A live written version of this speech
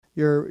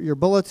your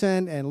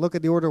bulletin and look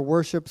at the order of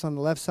worships on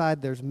the left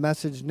side. There's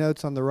message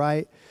notes on the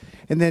right.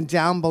 And then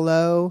down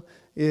below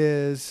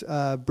is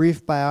a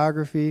brief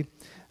biography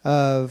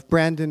of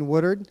Brandon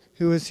Woodard,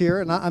 who is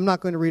here. And I'm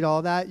not going to read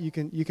all that. You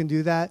can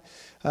do that.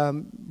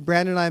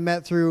 Brandon and I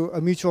met through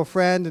a mutual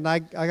friend, and I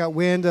got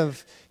wind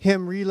of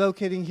him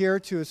relocating here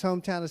to his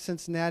hometown of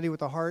Cincinnati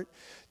with a heart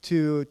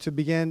to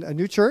begin a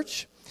new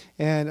church,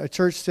 and a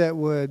church that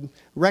would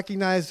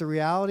recognize the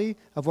reality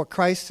of what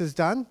Christ has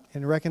done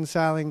in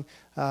reconciling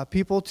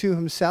people to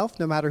himself,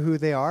 no matter who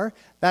they are.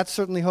 That's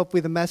certainly,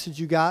 hopefully, the message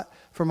you got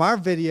from our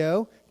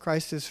video.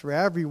 Christ is for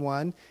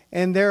everyone.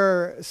 And there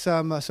are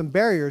some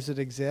barriers that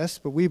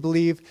exist, but we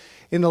believe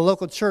in the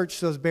local church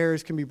those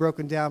barriers can be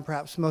broken down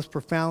perhaps most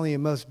profoundly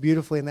and most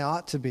beautifully, and they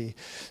ought to be.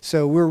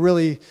 So we're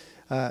really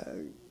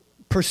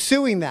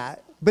pursuing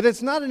that. But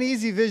it's not an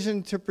easy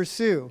vision to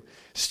pursue.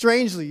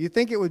 Strangely, you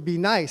think it would be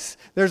nice.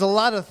 There's a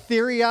lot of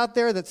theory out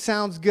there that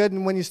sounds good,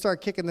 and when you start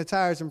kicking the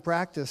tires in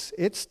practice,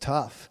 it's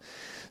tough.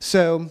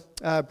 So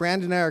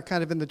Brandon and I are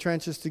kind of in the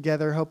trenches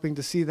together, hoping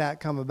to see that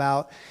come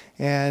about.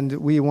 And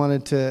we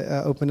wanted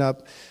to open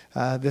up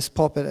this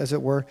pulpit, as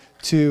it were,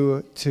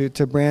 to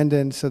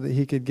Brandon so that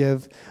he could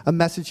give a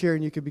message here,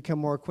 and you could become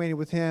more acquainted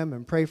with him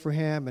and pray for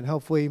him, and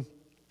hopefully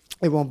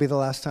it won't be the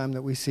last time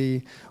that we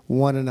see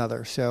one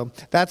another. So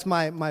that's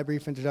my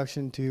brief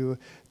introduction to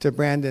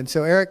Brandon.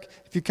 So Eric,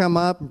 if you come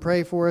up and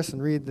pray for us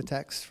and read the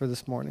text for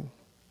this morning.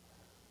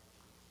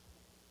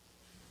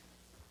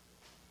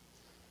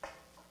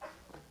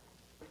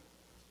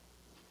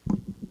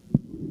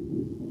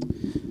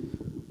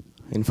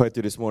 I invite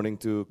you this morning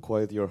to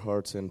quiet your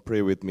hearts and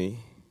pray with me.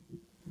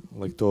 I'd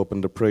like to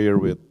open the prayer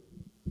with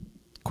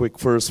quick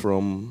verse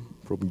from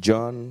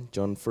John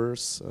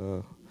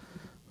 1.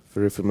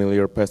 Very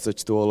familiar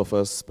passage to all of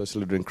us,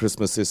 especially during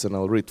Christmas season.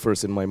 I'll read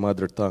first in my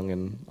mother tongue,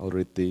 and I'll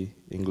read the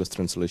English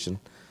translation.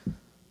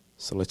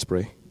 So let's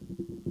pray.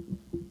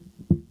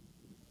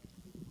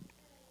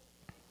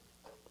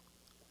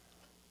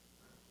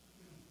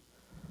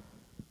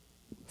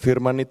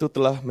 Firman itu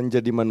telah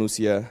menjadi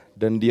manusia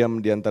dan diam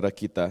di antara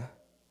kita,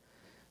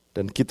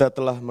 dan kita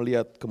telah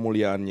melihat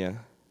kemuliaannya,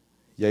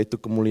 yaitu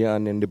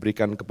kemuliaan yang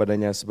diberikan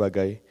kepadanya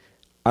sebagai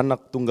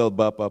anak tunggal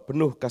Bapa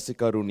penuh kasih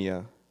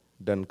karunia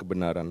dan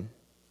kebenaran.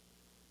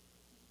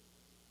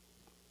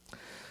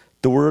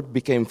 The Word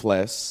became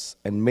flesh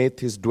and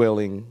made his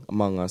dwelling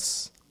among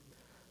us.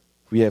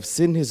 We have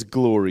seen his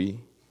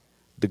glory,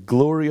 the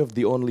glory of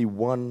the only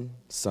one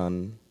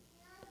Son,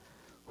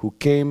 who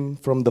came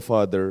from the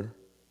Father,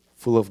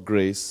 full of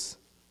grace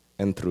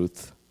and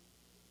truth.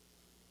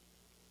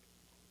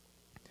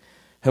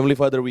 Heavenly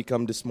Father, we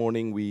come this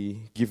morning,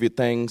 we give you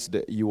thanks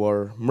that you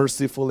are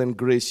merciful and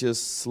gracious,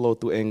 slow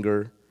to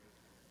anger,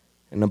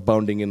 and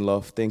abounding in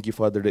love. Thank you,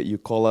 Father, that you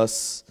call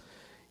us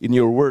in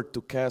your word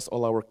to cast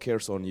all our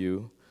cares on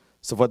you.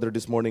 So, Father,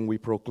 this morning we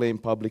proclaim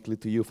publicly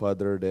to you,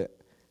 Father, that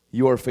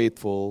you are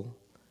faithful,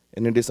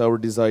 and it is our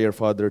desire,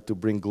 Father, to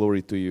bring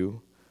glory to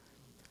you.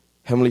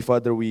 Heavenly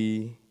Father,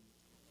 we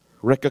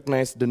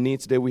recognize the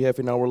needs that we have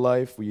in our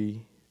life.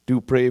 We do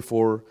pray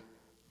for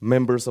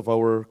members of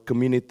our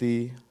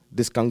community,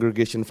 this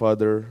congregation,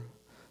 Father,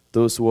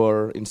 those who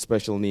are in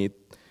special need.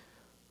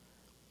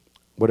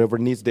 Whatever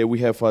needs that we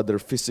have, Father,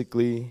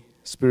 physically,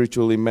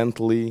 spiritually,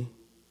 mentally,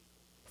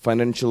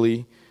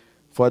 financially,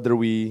 Father,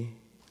 we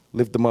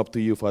lift them up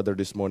to you, Father,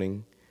 this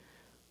morning.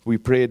 We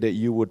pray that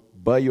you would,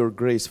 by your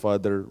grace,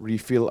 Father,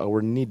 refill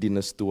our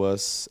neediness to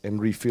us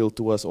and refill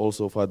to us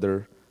also,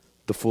 Father,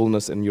 the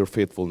fullness and your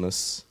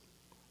faithfulness.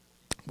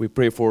 We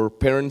pray for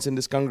parents in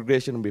this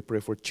congregation. We pray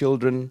for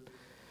children.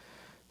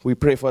 We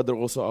pray, Father,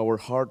 also our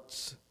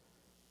hearts,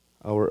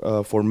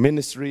 for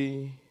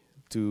ministry,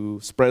 to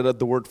spread out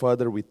the word,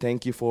 Father. We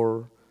thank you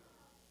for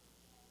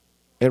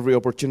every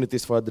opportunity,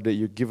 Father, that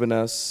you've given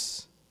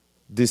us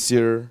this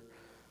year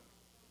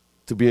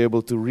to be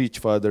able to reach,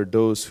 Father,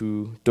 those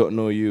who don't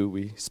know you.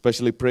 We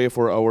especially pray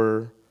for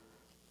our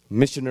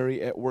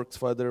missionary at works,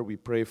 Father. We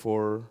pray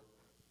for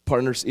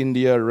Partners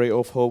India, Ray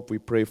of Hope. We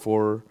pray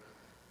for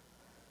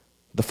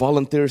the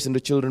volunteers in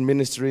the children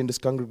ministry in this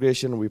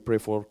congregation. We pray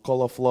for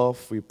Call of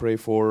Love. We pray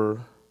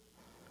for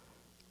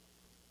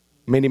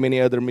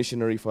many other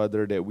missionary,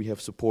 Father, that we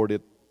have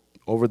supported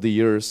over the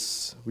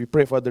years. We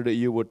pray, Father, that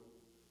you would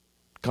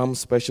come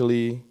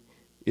especially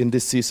in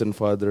this season,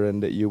 Father,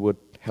 and that you would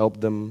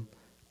help them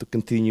to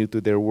continue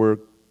to their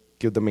work,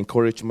 give them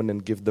encouragement,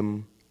 and give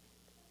them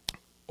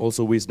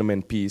also wisdom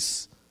and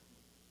peace.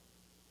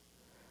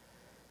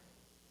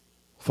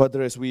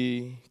 Father, as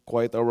we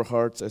quiet our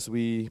hearts, as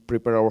we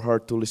prepare our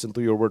heart to listen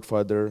to your word,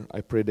 Father,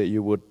 I pray that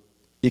you would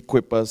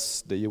equip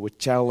us, that you would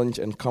challenge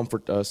and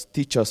comfort us,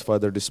 teach us,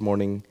 Father, this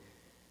morning,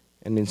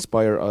 and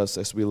inspire us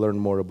as we learn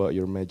more about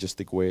your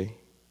majestic way.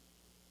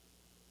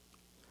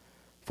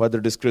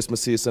 Father, this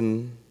Christmas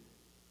season,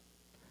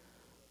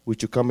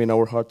 would you come in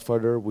our heart,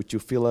 Father? Would you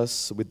fill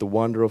us with the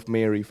wonder of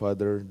Mary,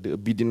 Father, the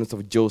obedience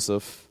of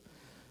Joseph,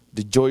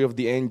 the joy of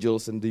the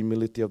angels, and the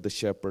humility of the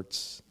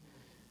shepherds.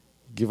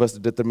 Give us the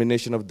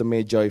determination of the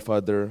Magi,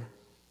 Father.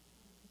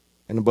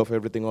 And above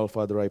everything all,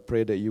 Father, I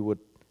pray that you would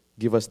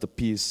Give us the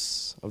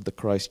peace of the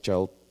Christ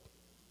child.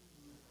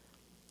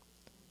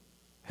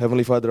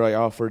 Heavenly Father, I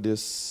offer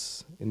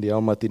this in the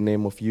almighty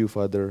name of you,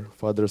 Father,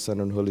 Father, Son,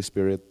 and Holy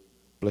Spirit.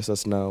 Bless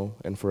us now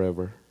and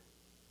forever.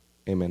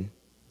 Amen.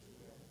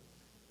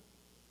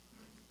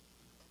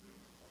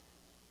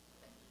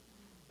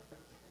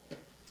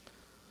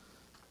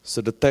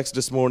 So the text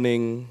this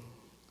morning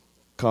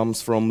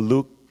comes from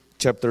Luke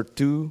chapter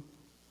 2,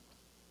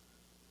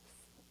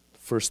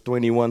 verse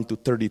 21 to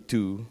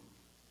 32.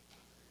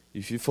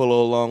 If you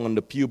follow along on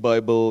the Pew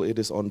Bible, it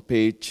is on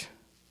page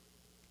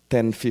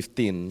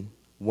 1015,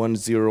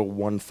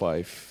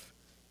 1015.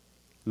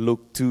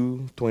 Luke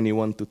 2,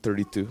 21 to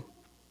 32.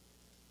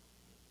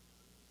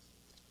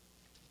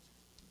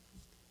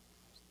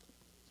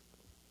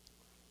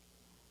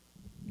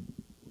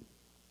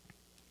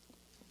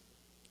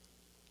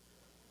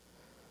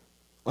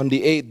 On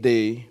the 8th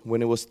day,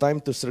 when it was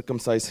time to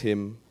circumcise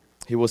him,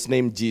 he was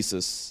named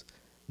Jesus,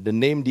 the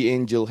name the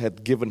angel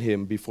had given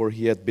him before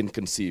he had been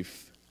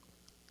conceived.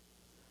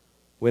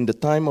 When the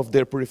time of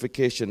their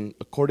purification,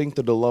 according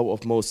to the law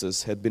of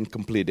Moses, had been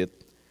completed,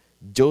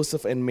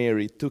 Joseph and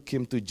Mary took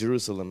him to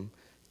Jerusalem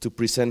to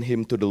present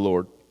him to the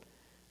Lord,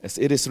 as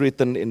it is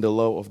written in the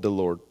law of the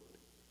Lord,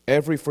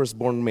 every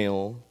firstborn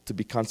male to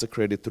be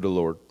consecrated to the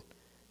Lord,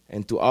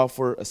 and to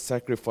offer a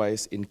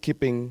sacrifice in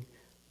keeping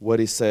what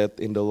is said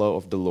in the law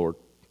of the Lord,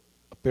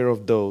 a pair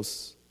of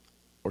doves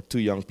or 2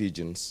 young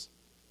pigeons.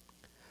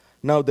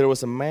 Now there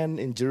was a man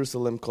in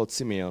Jerusalem called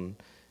Simeon.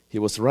 He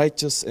was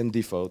righteous and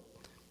devout.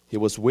 He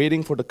was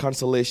waiting for the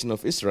consolation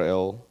of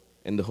Israel,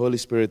 and the Holy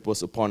Spirit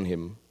was upon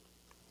him.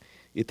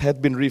 It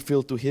had been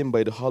revealed to him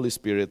by the Holy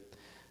Spirit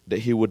that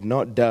he would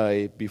not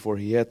die before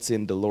he had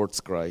seen the Lord's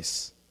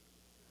Christ.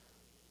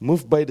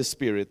 Moved by the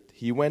Spirit,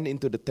 he went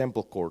into the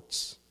temple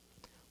courts.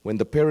 When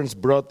the parents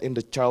brought in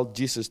the child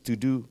Jesus to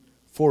do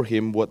for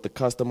him what the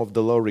custom of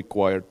the law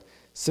required,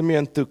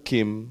 Simeon took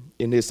him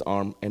in his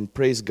arm and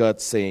praised God,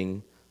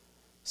 saying,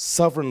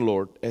 Sovereign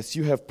Lord, as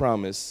you have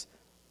promised,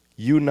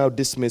 you now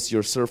dismiss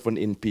your servant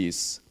in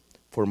peace,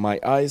 for my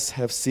eyes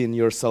have seen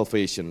your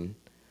salvation,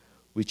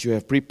 which you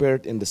have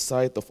prepared in the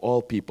sight of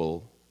all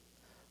people,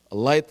 a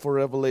light for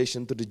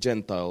revelation to the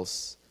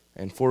Gentiles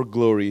and for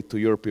glory to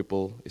your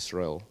people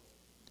Israel.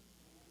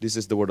 This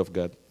is the word of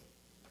God.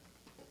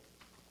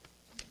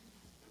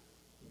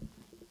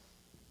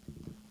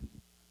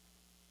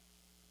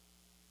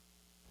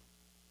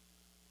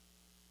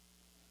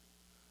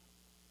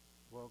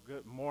 Well,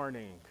 good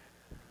morning.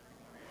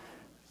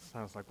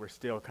 Sounds like we're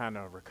still kind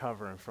of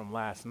recovering from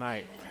last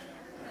night.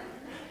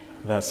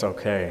 That's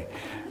okay.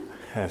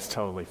 That's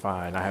totally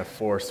fine. I have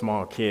 4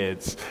 small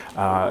kids,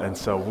 and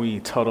so we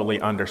totally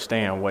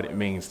understand what it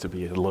means to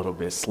be a little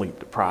bit sleep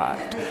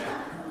deprived.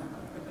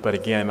 But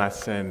again, I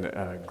send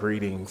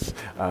greetings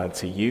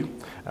to you.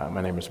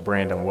 My name is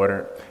Brandon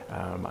Woodard.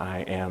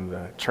 I am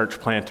the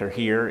church planter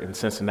here in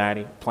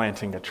Cincinnati,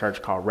 planting a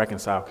church called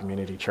Reconcile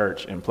Community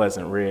Church in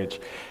Pleasant Ridge.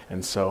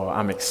 And so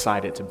I'm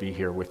excited to be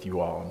here with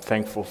you all. I'm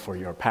thankful for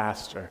your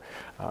pastor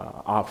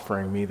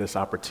offering me this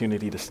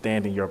opportunity to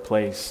stand in your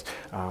place.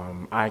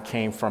 I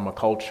came from a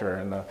culture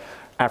in the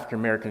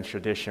African-American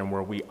tradition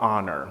where we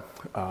honor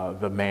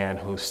the man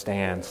who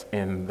stands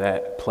in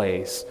that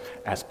place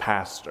as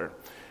pastor.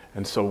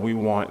 And so we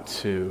want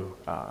to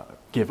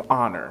give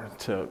honor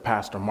to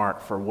Pastor Mark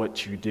for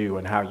what you do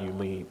and how you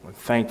lead. We're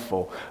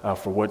thankful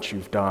for what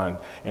you've done,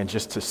 and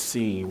just to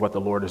see what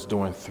the Lord is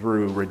doing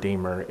through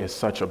Redeemer is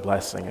such a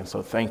blessing. And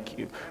so thank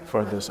you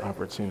for this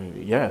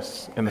opportunity.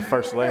 Yes, and the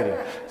First Lady.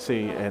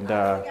 See, and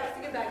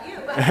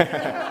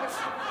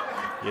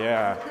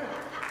yeah.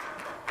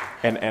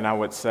 And I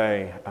would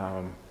say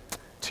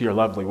to your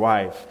lovely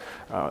wife,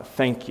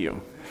 thank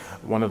you.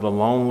 One of the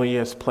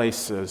loneliest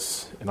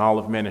places in all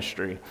of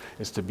ministry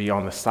is to be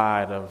on the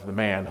side of the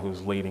man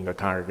who's leading a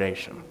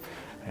congregation.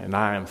 And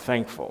I am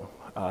thankful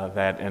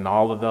that in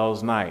all of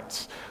those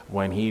nights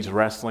when he's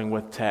wrestling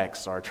with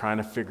texts or trying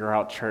to figure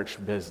out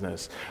church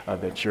business,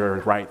 that you're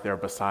right there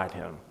beside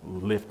him,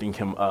 lifting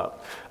him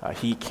up.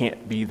 He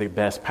can't be the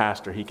best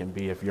pastor he can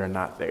be if you're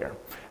not there.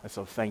 And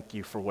so thank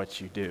you for what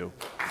you do.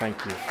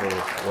 Thank you for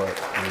what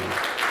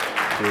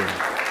you do.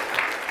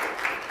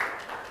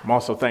 I'm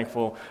also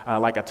thankful,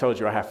 like I told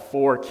you, I have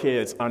 4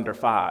 kids under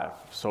 5.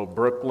 So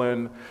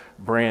Brooklyn,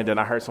 Brandon,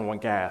 I heard someone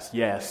gasp.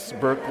 Yes,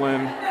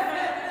 Brooklyn,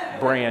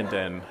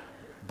 Brandon,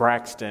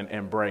 Braxton,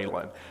 and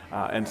Braylon.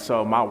 And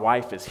so my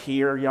wife is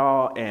here,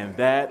 y'all, and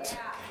that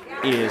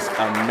is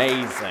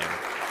amazing.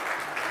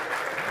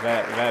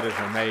 That is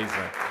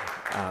amazing.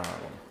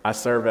 I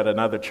serve at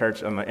another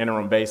church on the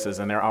interim basis,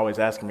 and they're always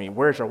asking me,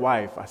 where's your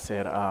wife? I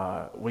said,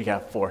 we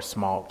got 4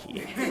 small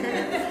kids.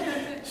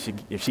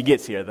 If she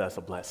gets here, that's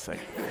a blessing.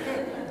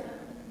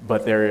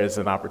 But there is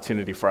an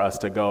opportunity for us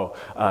to go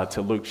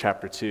to Luke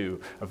chapter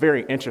 2, a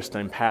very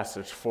interesting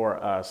passage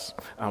for us.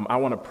 I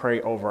want to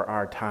pray over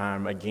our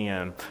time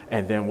again,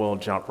 and then we'll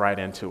jump right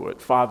into it.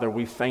 Father,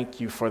 we thank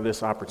you for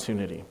this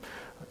opportunity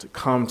to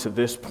come to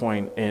this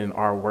point in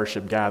our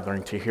worship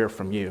gathering to hear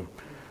from you.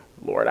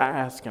 Lord, I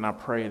ask and I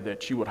pray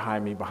that you would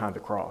hide me behind the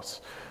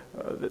cross,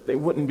 that they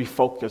wouldn't be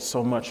focused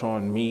so much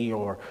on me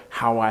or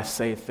how I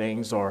say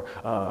things or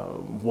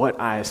what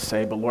I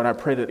say, but Lord, I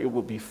pray that it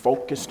would be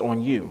focused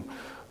on you,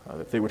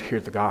 that they would hear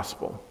the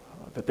gospel,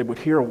 that they would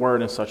hear a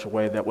word in such a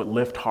way that would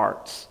lift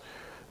hearts,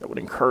 that would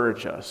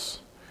encourage us.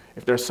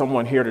 If there's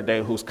someone here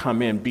today who's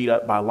come in beat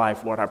up by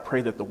life, Lord, I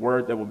pray that the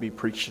word that would be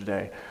preached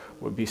today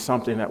would be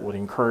something that would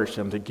encourage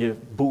them to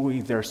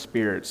buoy their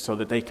spirits so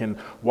that they can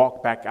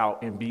walk back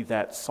out and be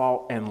that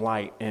salt and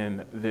light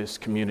in this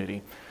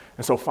community.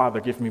 And so, Father,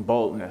 give me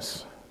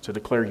boldness to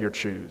declare your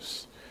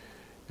truths.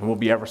 And we'll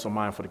be ever so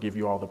mindful to give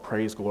you all the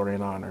praise, glory,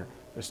 and honor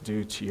that's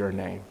due to your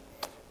name.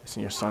 It's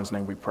in your Son's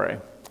name we pray.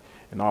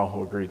 And all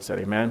who agreed said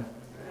amen,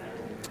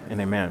 and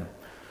amen.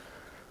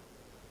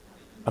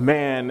 A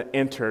man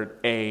entered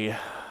a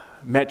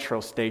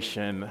metro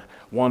station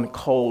one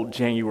cold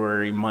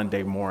January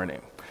Monday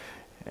morning.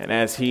 And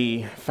as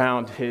he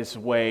found his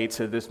way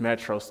to this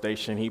metro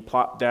station, he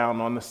plopped down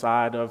on the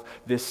side of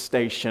this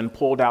station,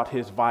 pulled out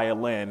his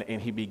violin,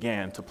 and he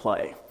began to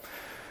play.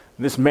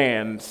 This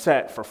man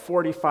sat for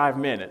 45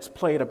 minutes,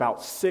 played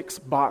about 6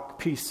 Bach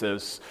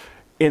pieces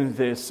in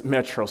this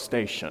metro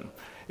station.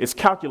 It's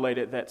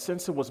calculated that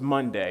since it was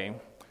Monday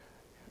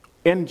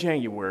in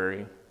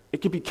January,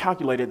 it could be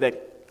calculated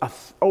that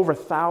over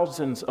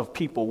thousands of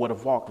people would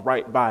have walked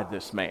right by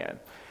this man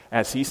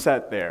as he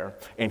sat there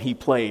and he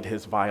played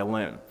his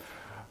violin.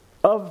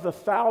 Of the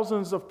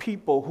thousands of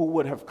people who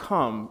would have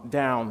come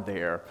down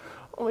there,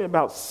 only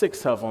about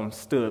 6 of them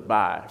stood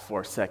by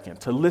for a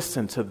second to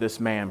listen to this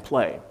man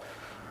play.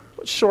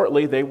 But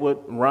shortly they would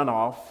run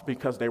off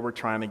because they were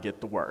trying to get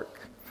to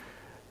work.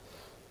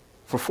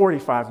 For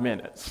 45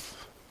 minutes,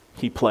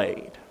 he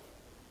played.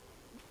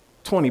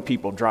 20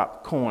 people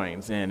dropped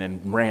coins in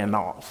and ran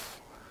off.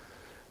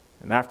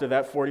 And after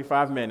that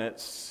 45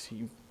 minutes,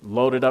 he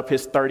loaded up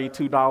his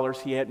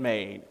 $32 he had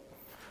made,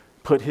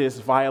 put his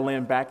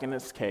violin back in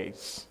its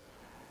case.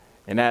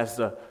 And as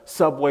the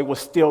subway was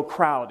still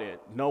crowded,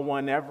 no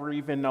one ever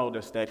even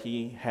noticed that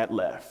he had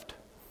left.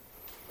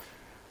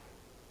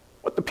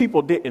 What the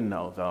people didn't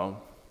know,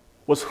 though,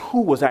 was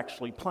who was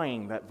actually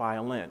playing that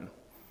violin.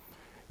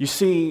 You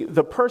see,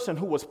 the person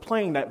who was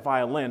playing that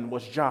violin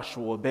was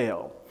Joshua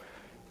Bell.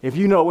 If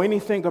you know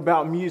anything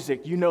about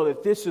music, you know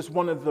that this is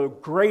one of the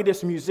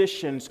greatest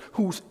musicians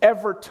who's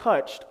ever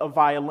touched a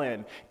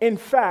violin. In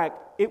fact,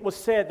 it was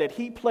said that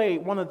he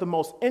played one of the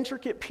most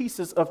intricate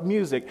pieces of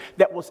music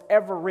that was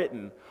ever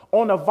written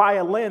on a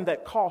violin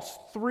that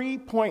cost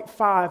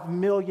 $3.5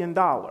 million.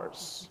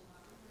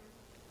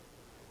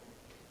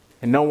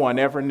 And no one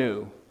ever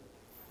knew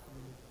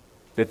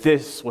that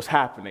this was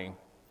happening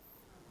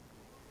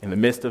in the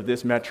midst of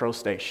this metro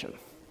station.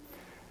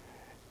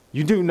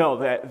 You do know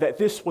that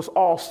this was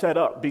all set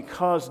up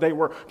because they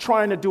were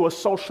trying to do a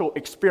social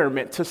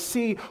experiment to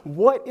see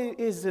what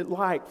is it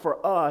like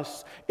for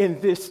us in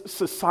this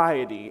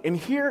society. And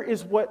here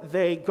is what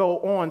they go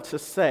on to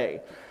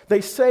say.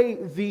 They say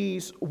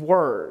these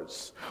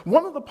words.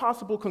 One of the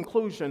possible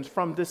conclusions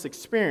from this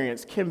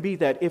experience can be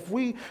that if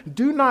we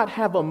do not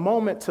have a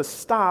moment to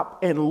stop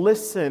and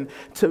listen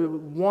to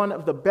one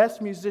of the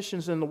best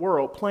musicians in the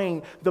world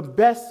playing the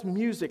best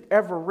music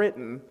ever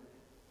written,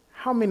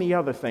 how many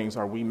other things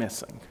are we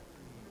missing?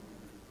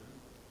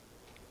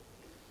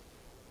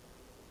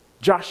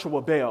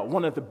 Joshua Bell,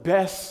 one of the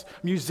best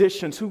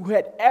musicians who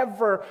had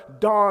ever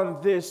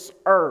donned this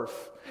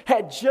earth,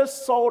 had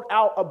just sold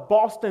out a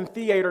Boston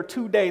theater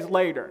 2 days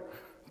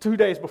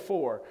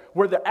before,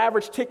 where the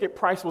average ticket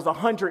price was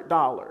 $100.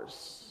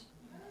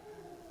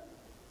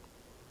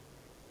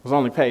 Was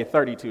only paid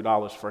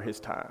 $32 for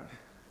his time.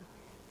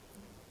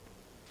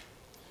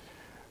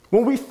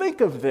 When we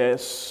think of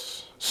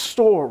this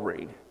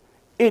story,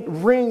 it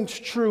rings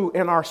true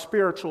in our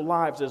spiritual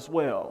lives as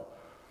well.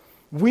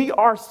 We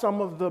are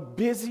some of the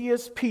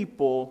busiest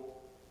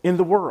people in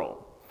the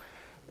world.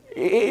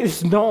 It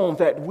is known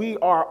that we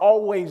are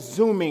always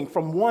zooming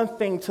from one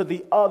thing to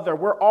the other.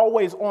 We're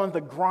always on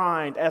the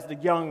grind, as the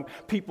young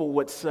people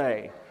would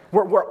say.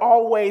 We're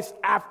always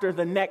after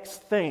the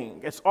next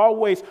thing. It's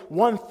always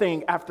one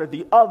thing after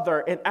the other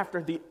and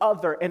after the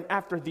other and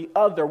after the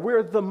other.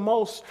 We're the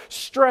most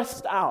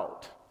stressed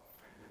out,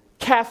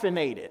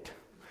 caffeinated,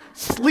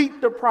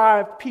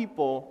 sleep-deprived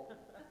people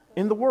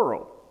in the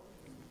world.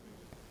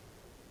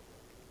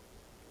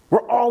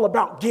 We're all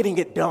about getting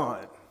it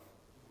done.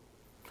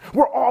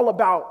 We're all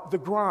about the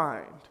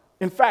grind.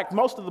 In fact,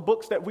 most of the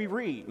books that we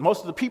read,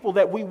 most of the people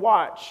that we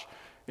watch,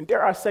 and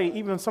dare I say,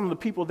 even some of the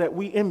people that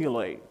we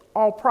emulate,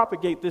 all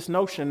propagate this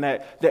notion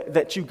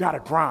that you got to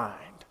grind.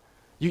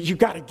 You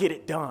got to get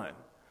it done.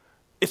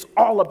 It's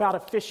all about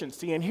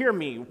efficiency. And hear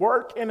me,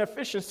 work and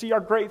efficiency are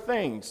great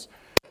things.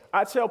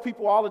 I tell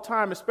people all the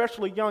time,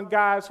 especially young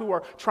guys who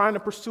are trying to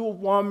pursue a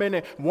woman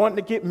and wanting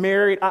to get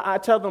married, I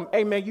tell them,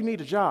 hey, man, you need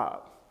a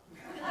job.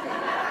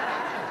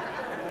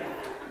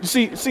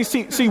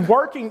 See,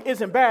 working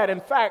isn't bad. In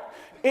fact,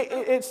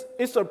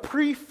 it's a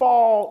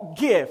pre-fall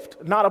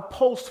gift, not a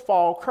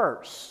post-fall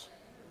curse.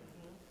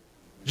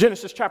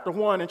 Genesis chapter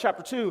 1 and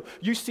chapter 2,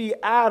 you see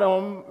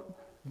Adam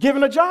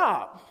given a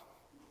job.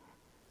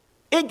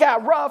 It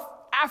got rough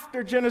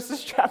after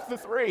Genesis chapter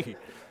 3.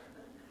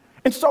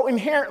 And so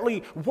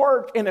inherently,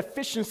 work and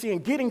efficiency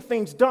and getting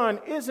things done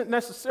isn't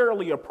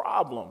necessarily a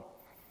problem.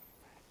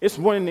 It's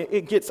when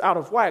it gets out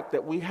of whack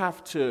that we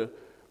have to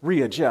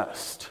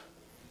readjust.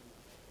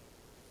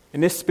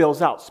 And this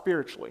spills out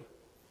spiritually.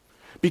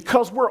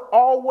 Because we're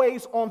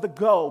always on the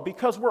go,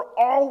 because we're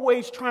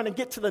always trying to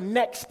get to the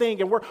next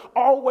thing, and we're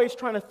always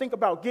trying to think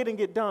about getting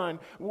it done,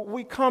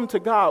 we come to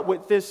God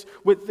with this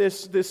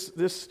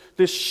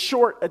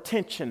short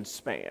attention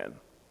span.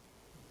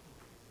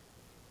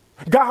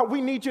 God, we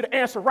need you to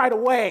answer right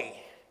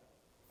away.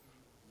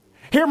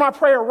 Hear my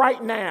prayer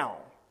right now.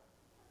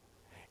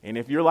 And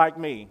if you're like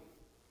me,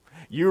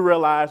 you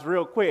realize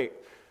real quick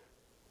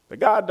that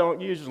God don't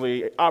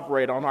usually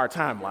operate on our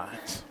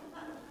timelines.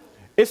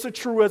 It's a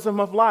truism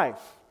of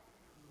life.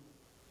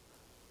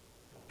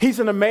 He's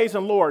an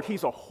amazing Lord.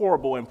 He's a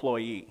horrible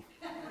employee.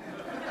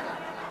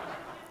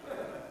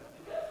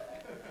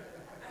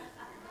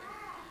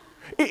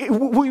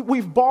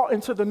 We've bought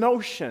into the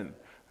notion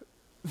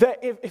that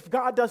if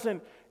God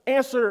doesn't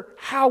answer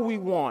how we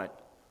want,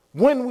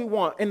 when we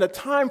want, in the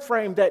time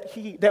frame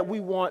that we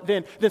want,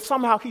 then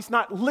somehow he's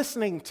not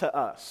listening to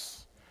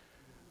us.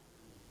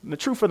 And the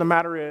truth of the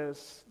matter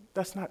is,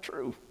 that's not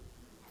true.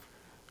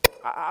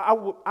 I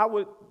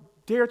would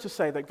dare to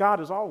say that God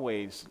is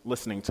always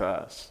listening to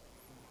us.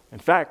 In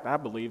fact, I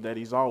believe that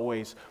he's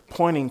always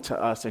pointing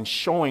to us and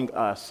showing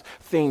us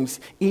things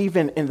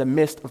even in the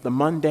midst of the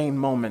mundane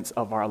moments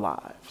of our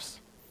lives.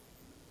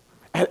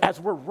 As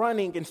we're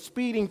running and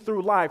speeding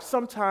through life,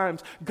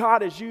 sometimes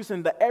God is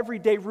using the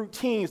everyday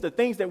routines, the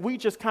things that we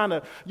just kind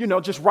of,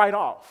 just write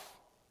off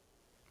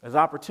as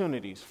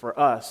opportunities for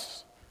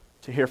us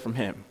to hear from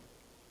him.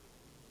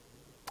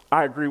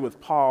 I agree with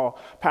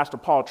Pastor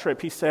Paul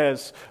Tripp. He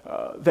says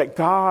that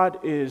God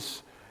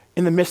is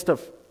in the midst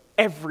of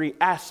every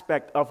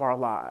aspect of our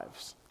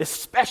lives,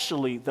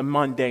 especially the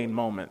mundane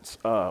moments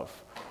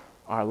of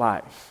our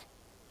life.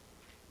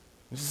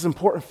 This is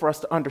important for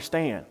us to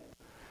understand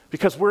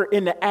because we're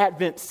in the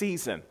Advent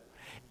season.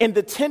 And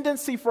the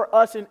tendency for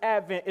us in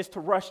Advent is to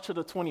rush to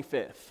the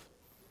 25th.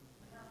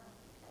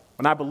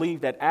 And I believe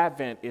that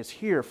Advent is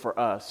here for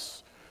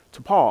us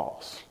to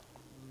pause,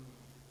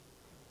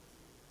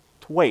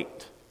 to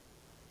wait,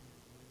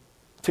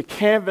 to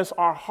canvas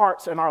our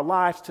hearts and our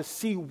lives to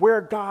see where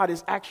God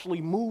is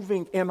actually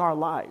moving in our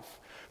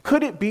life.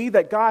 Could it be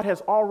that God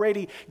has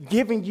already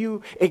given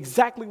you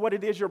exactly what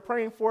it is you're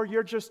praying for?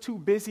 You're just too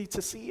busy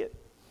to see it.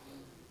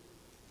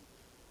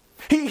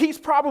 He's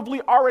probably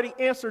already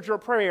answered your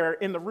prayer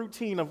in the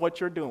routine of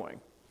what you're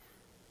doing.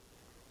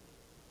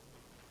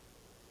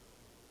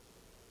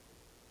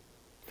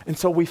 And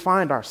so we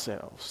find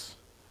ourselves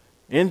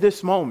in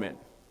this moment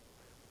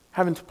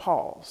having to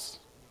pause,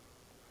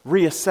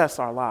 reassess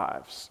our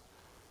lives.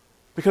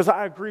 Because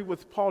I agree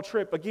with Paul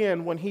Tripp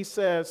again when he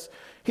says,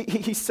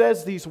 he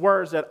says these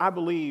words that I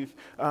believe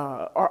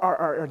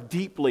are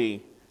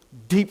deeply,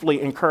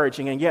 deeply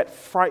encouraging and yet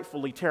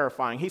frightfully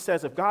terrifying. He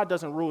says, if God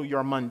doesn't rule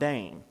your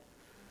mundane,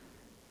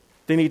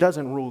 then he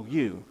doesn't rule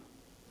you.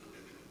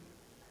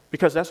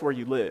 Because that's where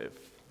you live.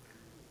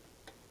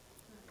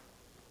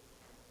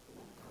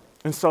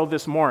 And so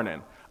this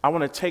morning, I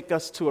want to take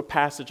us to a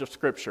passage of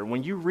Scripture.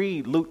 When you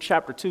read Luke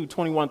chapter 2,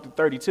 21 through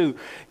 32,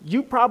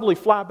 you probably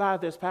fly by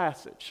this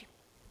passage.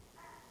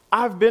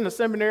 I've been to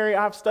seminary,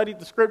 I've studied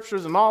the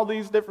Scriptures and all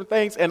these different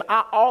things, and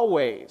I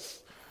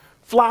always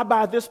fly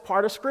by this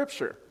part of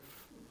Scripture.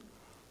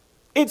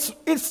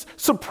 It's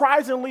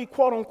surprisingly,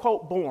 quote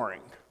unquote,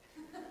 boring.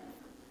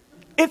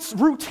 It's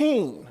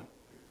routine.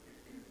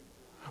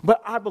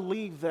 But I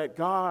believe that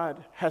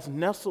God has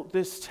nestled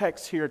this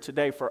text here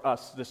today for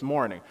us this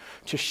morning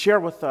to share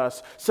with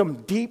us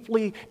some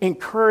deeply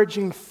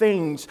encouraging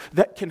things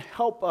that can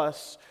help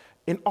us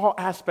in all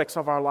aspects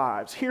of our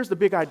lives. Here's the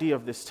big idea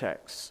of this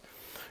text.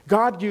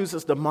 God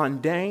uses the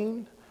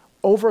mundane,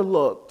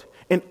 overlooked,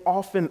 and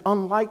often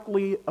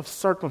unlikely of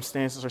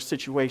circumstances or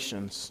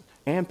situations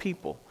and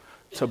people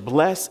to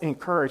bless,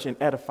 encourage, and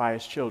edify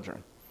his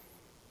children.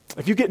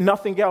 If you get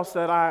nothing else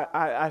that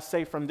I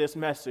say from this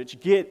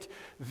message, get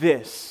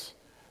this,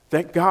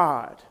 that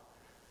God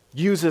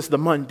uses the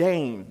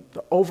mundane,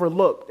 the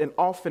overlooked, and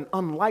often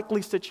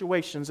unlikely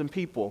situations and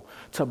people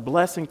to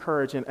bless,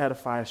 encourage, and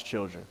edify his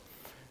children.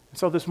 And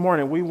so this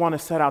morning, we want to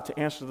set out to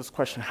answer this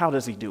question, how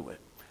does he do it?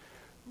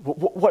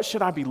 What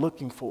should I be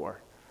looking for?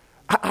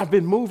 I've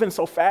been moving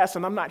so fast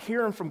and I'm not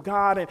hearing from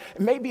God, and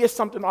maybe it's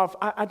something off.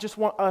 I just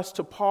want us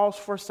to pause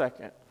for a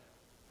second.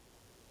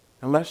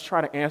 And let's try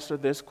to answer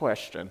this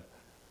question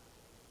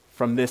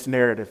from this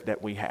narrative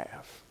that we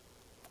have.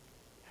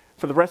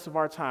 For the rest of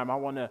our time, I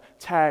want to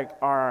tag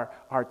our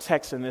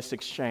text in this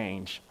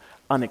exchange,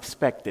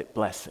 unexpected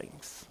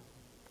blessings.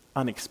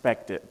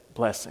 Unexpected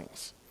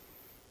blessings.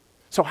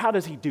 So how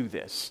does he do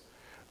this?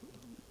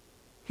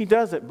 He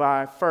does it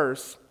by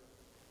first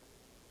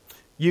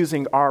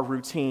using our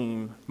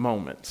routine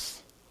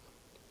moments.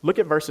 Look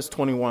at verses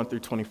 21 through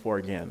 24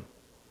 again.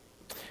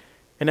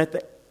 And at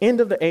the end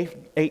of the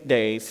eight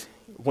days,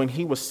 when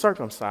he was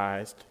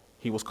circumcised,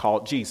 he was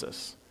called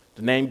Jesus,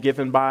 the name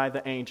given by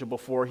the angel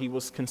before he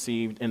was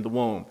conceived in the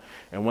womb.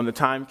 And when the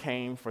time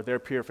came for their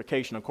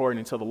purification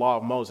according to the law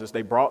of Moses,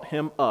 they brought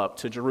him up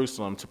to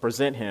Jerusalem to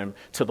present him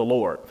to the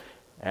Lord,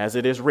 as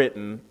it is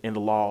written in the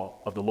law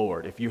of the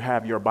Lord. If you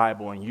have your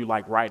Bible and you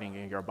like writing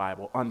in your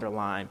Bible,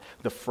 underline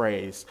the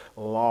phrase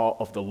law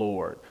of the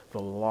Lord,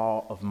 the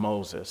law of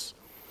Moses.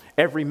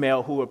 Every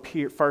male who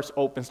first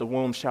opens the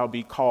womb shall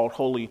be called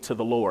holy to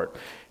the Lord,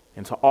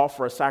 and to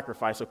offer a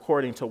sacrifice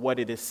according to what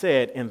it is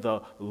said in the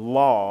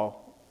law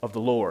of the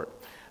Lord,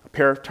 a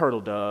pair of turtle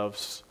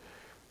doves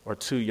or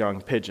 2 young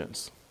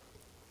pigeons.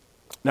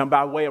 Now,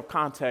 by way of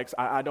context,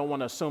 I don't want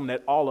to assume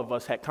that all of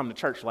us had come to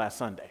church last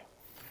Sunday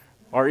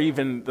or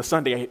even the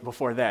Sunday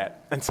before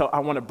that. And so I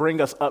want to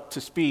bring us up to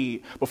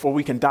speed before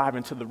we can dive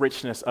into the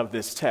richness of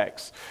this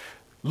text.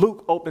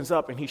 Luke opens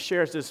up and he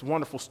shares this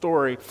wonderful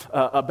story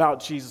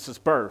about Jesus'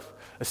 birth.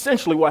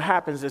 Essentially what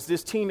happens is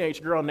this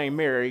teenage girl named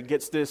Mary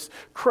gets this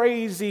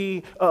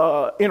crazy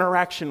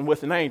interaction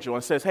with an angel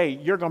and says, hey,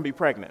 you're going to be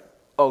pregnant.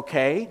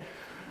 Okay.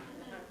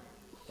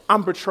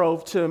 I'm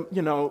betrothed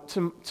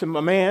to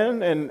my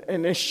man,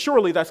 and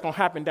surely that's going to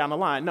happen down the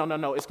line.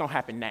 No, it's going to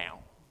happen now.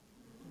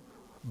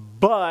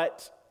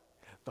 But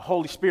the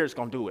Holy Spirit's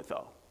going to do it,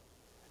 though.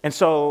 And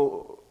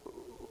so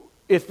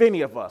if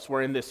any of us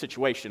were in this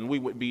situation, we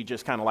would be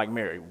just kind of like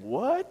Mary.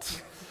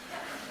 What?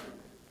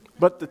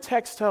 But the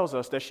text tells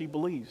us that she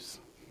believes.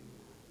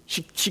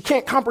 She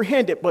can't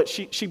comprehend it, but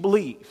she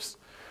believes.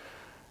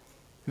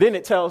 Then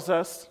it tells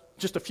us,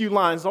 just a few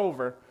lines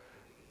over,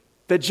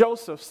 that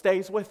Joseph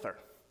stays with her.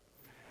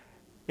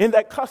 In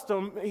that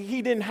custom,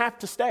 he didn't have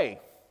to stay.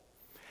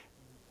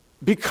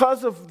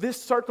 Because of this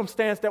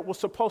circumstance that was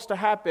supposed to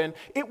happen,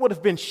 it would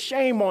have been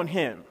shame on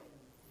him.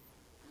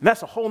 And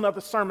that's a whole nother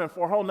sermon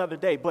for a whole nother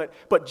day.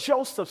 But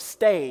Joseph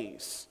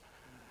stays.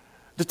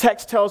 The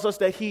text tells us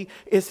that he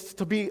is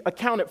to be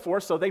accounted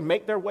for, so they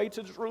make their way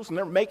to Jerusalem.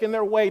 They're making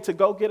their way to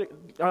go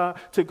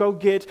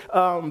get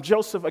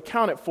Joseph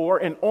accounted for.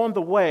 And on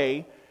the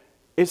way,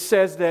 it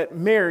says that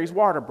Mary's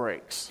water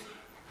breaks.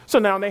 So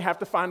now they have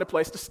to find a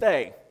place to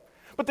stay.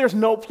 But there's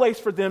no place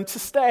for them to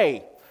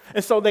stay.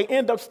 And so they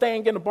end up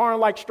staying in a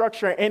barn-like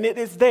structure, and it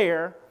is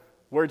there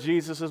where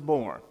Jesus is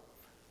born.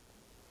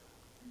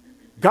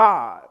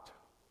 God,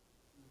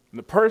 in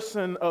the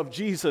person of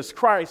Jesus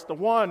Christ, the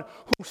one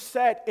who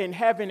sat in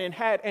heaven and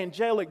had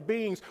angelic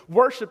beings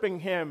worshiping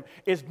him,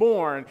 is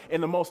born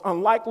in the most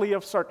unlikely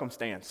of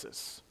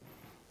circumstances.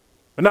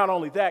 But not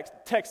only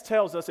that, the text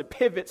tells us it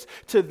pivots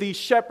to these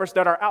shepherds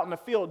that are out in the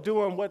field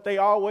doing what they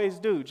always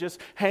do, just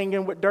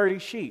hanging with dirty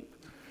sheep.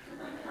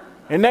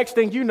 And next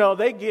thing you know,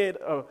 they get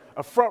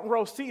a front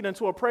row seat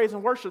into a praise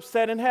and worship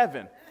set in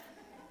heaven.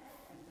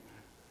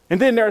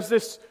 And then there's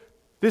this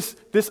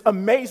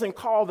amazing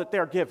call that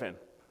they're given.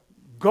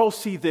 Go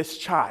see this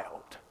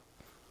child,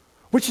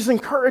 which is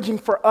encouraging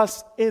for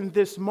us in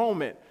this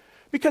moment.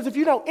 Because if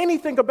you know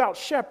anything about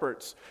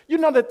shepherds, you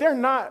know that they're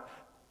not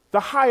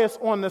the highest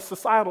on the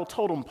societal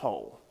totem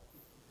pole.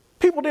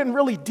 People didn't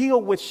really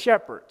deal with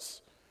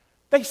shepherds.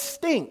 They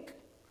stink.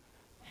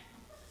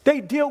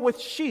 They deal with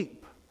sheep.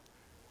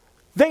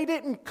 They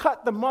didn't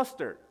cut the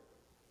mustard.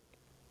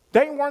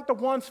 They weren't the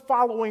ones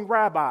following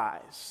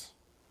rabbis.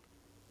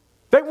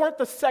 They weren't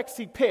the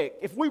sexy pick.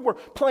 If we were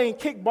playing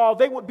kickball,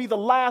 they would be the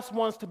last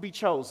ones to be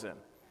chosen.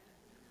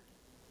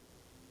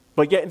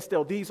 But yet and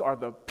still, these are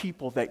the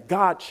people that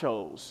God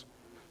chose,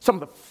 some of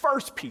the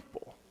first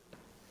people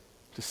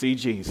to see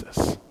Jesus.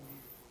 And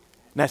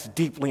that's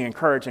deeply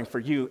encouraging for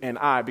you and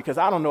I, because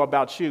I don't know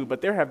about you,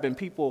 but there have been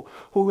people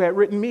who had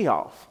written me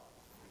off.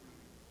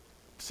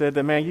 Said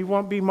that, man, you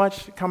won't be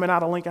much coming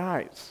out of Lincoln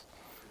Heights.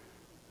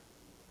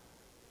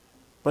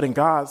 But in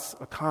God's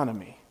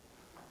economy,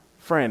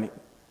 friend,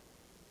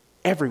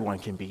 everyone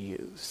can be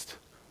used.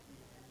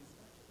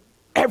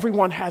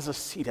 Everyone has a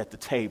seat at the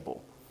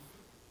table.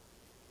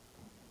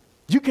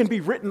 You can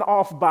be written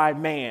off by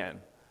man,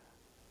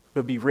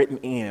 but be written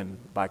in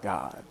by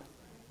God.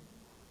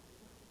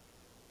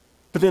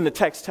 But then the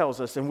text tells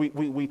us, and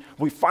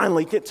we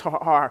finally get to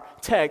our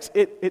text,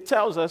 it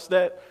tells us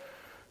that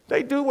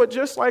they do what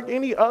just like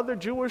any other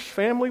Jewish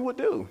family would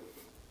do.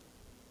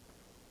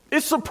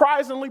 It's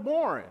surprisingly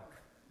boring.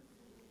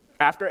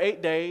 After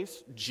 8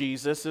 days,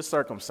 Jesus is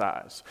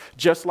circumcised,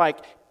 just like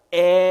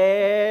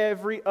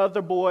every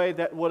other boy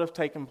that would have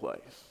taken place.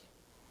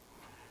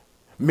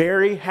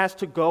 Mary has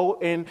to go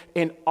and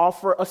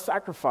offer a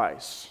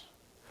sacrifice,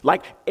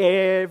 like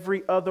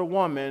every other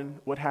woman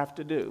would have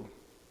to do.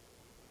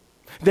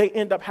 They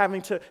end up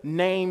having to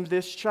name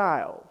this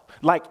child,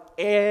 like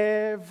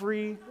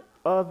every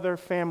other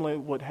family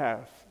would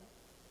have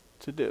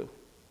to do.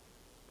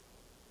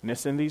 And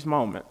it's in these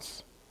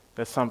moments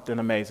that something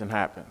amazing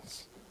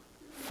happens.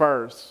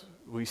 First,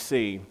 we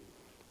see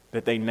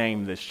that they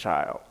name this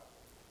child.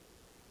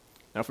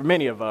 Now, for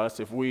many of us,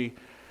 if we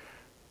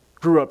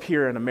grew up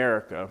here in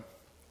America,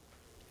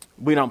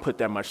 we don't put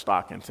that much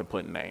stock into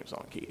putting names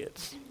on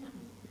kids.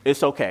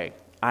 It's okay.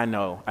 I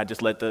know. I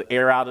just let the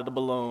air out of the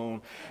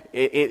balloon.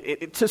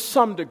 To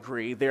some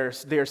degree,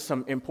 there's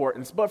some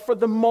importance. But for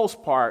the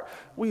most part,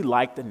 we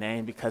like the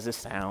name because it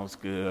sounds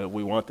good.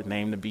 We want the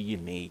name to be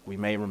unique. We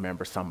may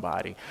remember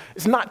somebody.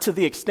 It's not to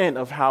the extent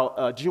of how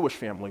a Jewish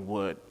family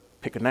would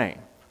pick a name.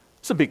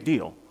 It's a big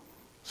deal.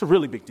 It's a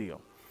really big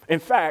deal. In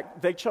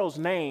fact, they chose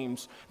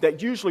names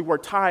that usually were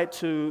tied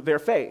to their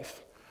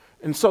faith.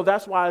 And so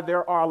that's why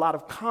there are a lot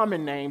of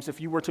common names.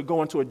 If you were to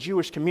go into a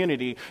Jewish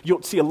community,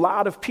 you'll see a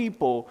lot of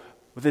people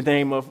with the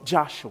name of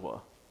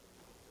Joshua.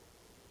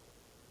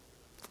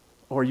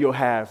 Or you'll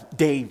have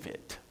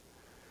David.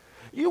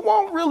 You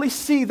won't really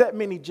see that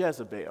many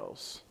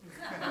Jezebels.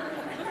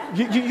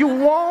 You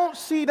won't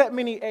see that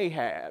many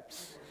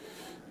Ahabs.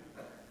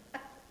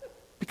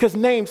 Because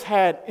names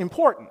had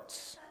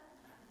importance.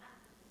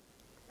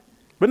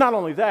 But not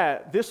only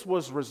that, this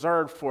was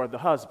reserved for the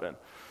husband.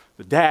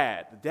 The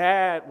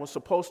dad was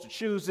supposed to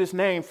choose this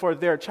name for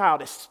their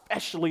child,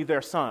 especially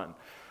their son.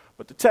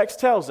 But the text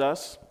tells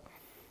us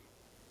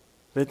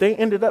that they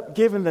ended up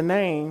giving the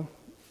name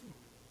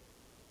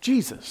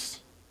Jesus.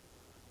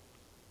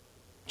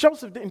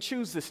 Joseph didn't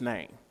choose this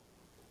name.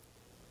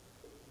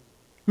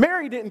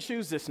 Mary didn't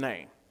choose this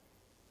name.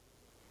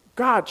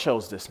 God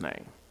chose this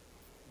name.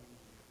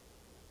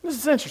 This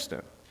is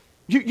interesting.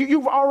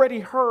 You've already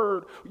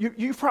heard,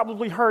 you've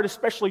probably heard,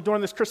 especially during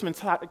this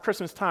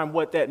Christmas time,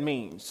 what that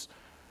means.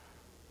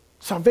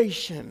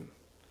 Salvation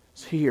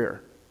is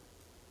here.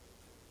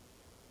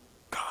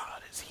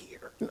 God is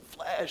here in the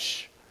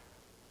flesh.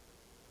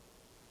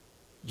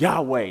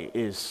 Yahweh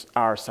is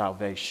our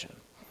salvation.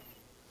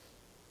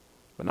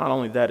 But not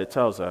only that, it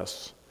tells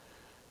us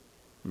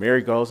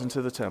Mary goes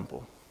into the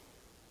temple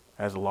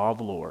as the law of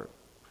the Lord.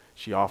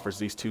 She offers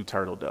these 2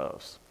 turtle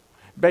doves.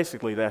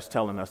 Basically, that's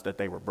telling us that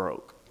they were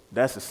broke.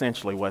 That's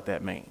essentially what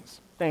that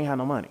means. They ain't had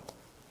no money.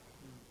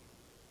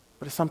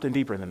 But it's something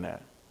deeper than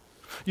that.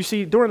 You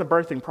see, during the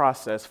birthing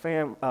process,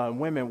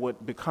 women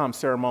would become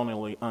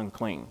ceremonially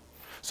unclean.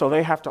 So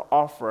they have to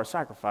offer a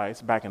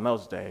sacrifice back in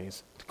those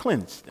days to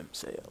cleanse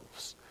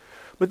themselves.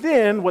 But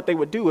then what they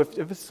would do, if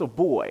it's a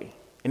boy,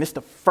 and it's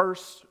the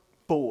first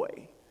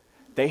boy,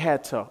 they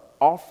had to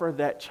offer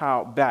that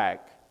child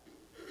back,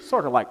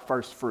 sort of like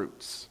first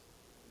fruits.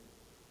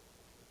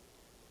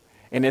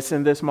 And it's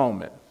in this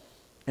moment,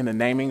 in the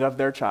naming of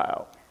their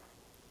child,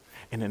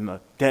 and in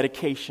the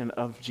dedication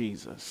of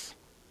Jesus,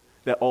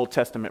 that Old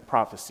Testament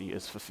prophecy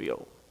is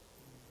fulfilled.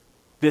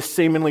 This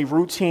seemingly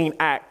routine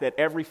act that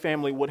every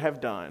family would have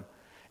done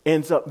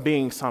ends up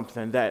being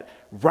something that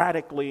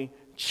radically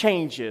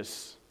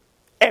changes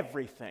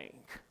everything.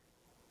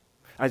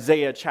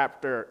 Isaiah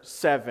chapter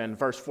 7,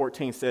 verse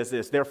 14 says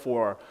this,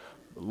 "Therefore,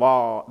 the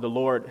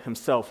Lord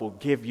himself will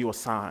give you a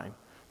sign.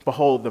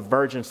 Behold, the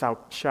virgin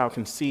shall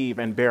conceive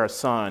and bear a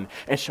son,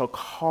 and shall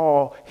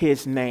call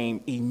his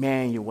name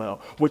Emmanuel,"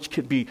 which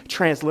could be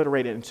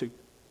transliterated into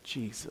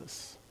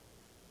Jesus.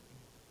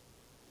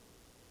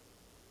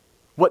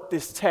 What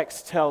this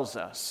text tells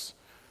us,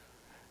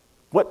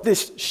 what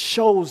this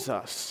shows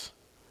us,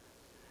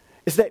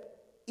 is that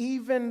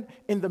even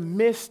in the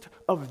midst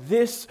of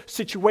this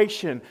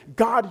situation,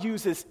 God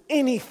uses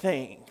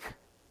anything.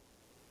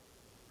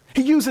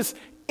 He uses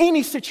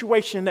any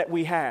situation that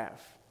we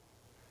have.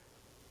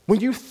 When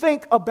you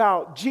think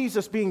about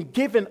Jesus being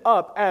given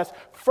up as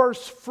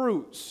first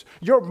fruits,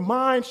 your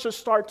mind should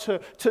start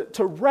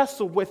to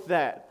wrestle with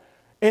that.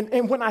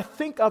 And when I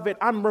think of it,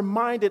 I'm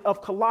reminded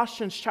of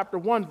Colossians chapter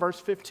 1, verse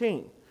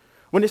 15,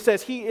 when it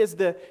says, "He is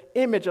the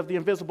image of the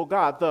invisible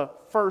God, the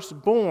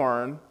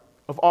firstborn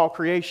of all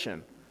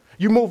creation."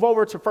 You move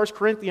over to 1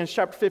 Corinthians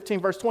chapter 15,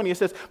 verse 20, it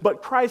says,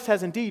 "But Christ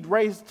has indeed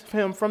raised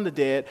him from the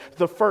dead,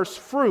 the first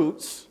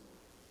fruits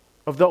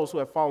of those who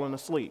have fallen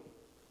asleep."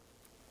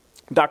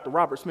 Dr.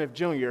 Robert Smith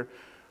Jr.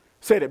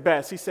 said it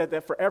best. He said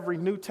that for every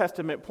New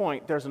Testament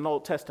point, there's an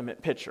Old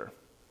Testament picture,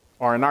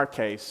 or in our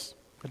case,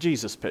 a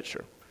Jesus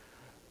picture.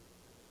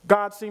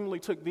 God seemingly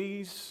took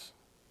these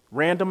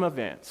random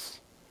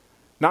events.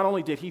 Not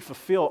only did he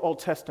fulfill Old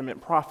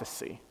Testament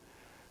prophecy,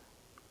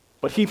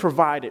 but he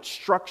provided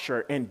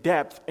structure and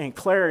depth and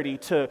clarity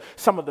to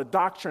some of the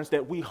doctrines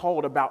that we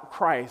hold about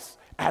Christ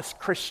as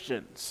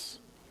Christians.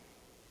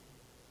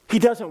 He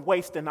doesn't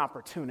waste an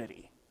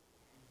opportunity.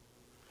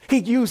 He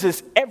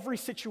uses every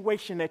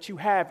situation that you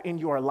have in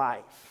your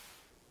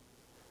life.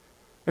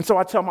 And so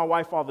I tell my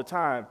wife all the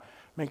time,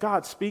 man,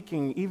 God's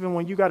speaking even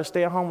when you got to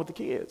stay at home with the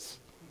kids.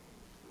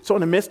 So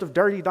in the midst of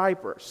dirty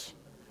diapers,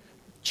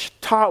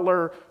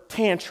 toddler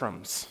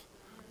tantrums,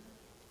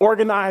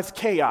 organized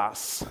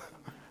chaos,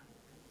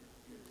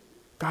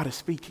 God is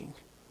speaking.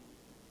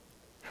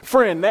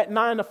 Friend, that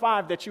 9 to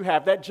 5 that you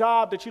have, that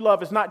job that you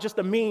love is not just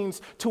a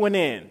means to an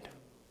end.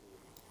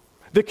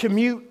 The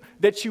commute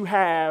that you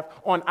have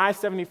on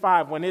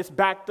I-75 when it's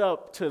backed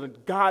up to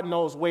God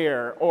knows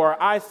where, or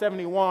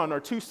I-71 or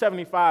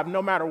 275,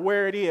 no matter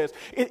where it is,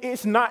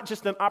 it's not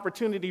just an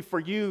opportunity for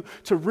you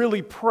to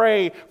really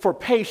pray for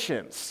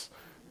patience.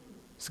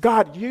 It's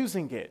God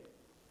using it.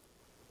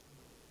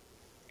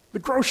 The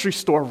grocery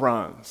store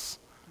runs,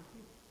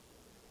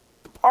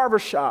 the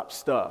barbershop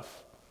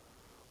stuff,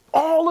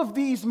 All of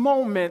these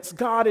moments,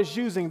 God is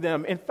using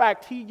them. In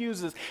fact, he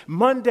uses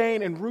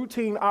mundane and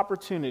routine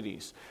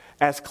opportunities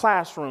as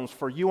classrooms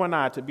for you and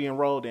I to be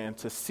enrolled in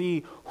to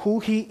see who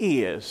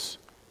he is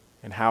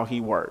and how he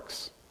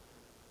works.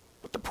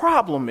 But the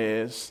problem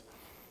is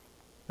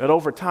that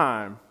over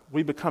time,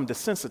 we become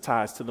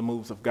desensitized to the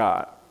moves of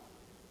God.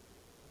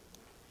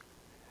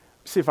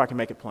 See if I can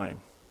make it plain.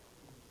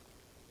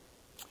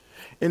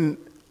 In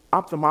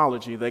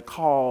ophthalmology, they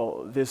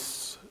call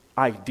this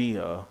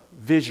idea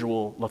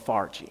visual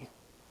lethargy.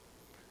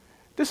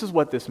 This is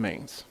what this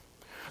means.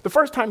 The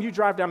first time you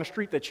drive down a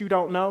street that you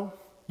don't know,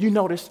 you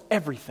notice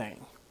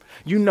everything.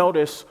 You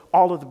notice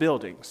all of the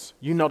buildings.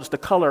 You notice the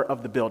color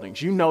of the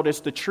buildings. You notice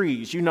the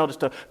trees. You notice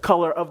the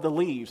color of the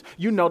leaves.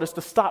 You notice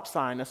the stop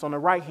sign that's on the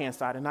right-hand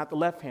side and not the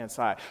left-hand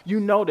side. You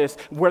notice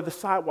where the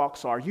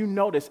sidewalks are. You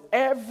notice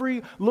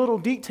every little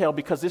detail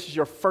because this is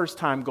your first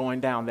time going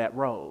down that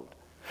road.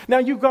 Now,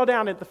 you go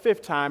down at the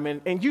fifth time,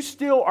 and you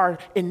still are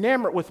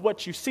enamored with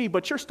what you see,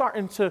 but you're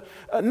starting to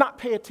not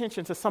pay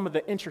attention to some of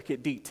the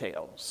intricate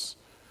details.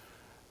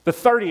 The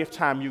 30th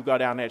time you go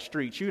down that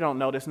street, you don't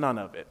notice none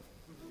of it.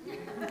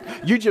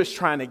 You're just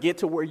trying to get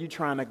to where you're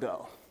trying to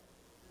go.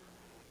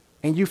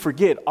 And you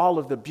forget all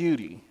of the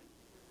beauty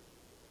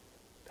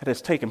that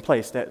has taken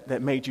place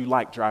that made you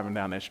like driving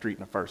down that street in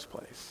the first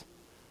place.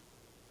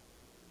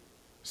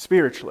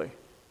 Spiritually,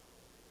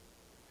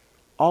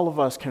 all of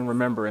us can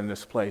remember in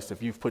this place,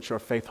 if you've put your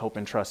faith, hope,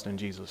 and trust in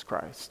Jesus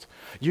Christ,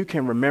 you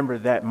can remember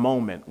that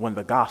moment when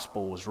the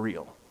gospel was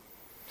real.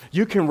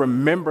 You can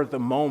remember the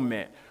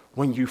moment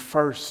when you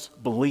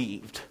first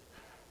believed.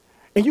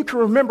 And you can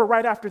remember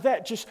right after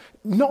that just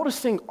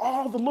noticing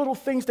all the little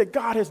things that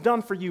God has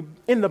done for you.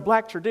 In the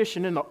black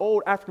tradition, in the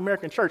old African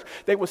American church,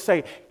 they would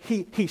say,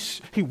 he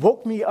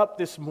woke me up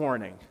this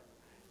morning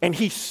and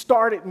he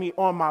started me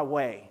on my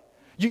way.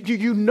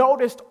 You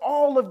noticed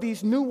all of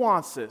these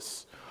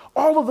nuances,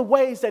 all of the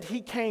ways that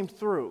he came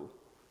through.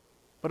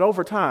 But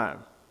over time,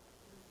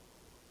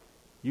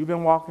 you've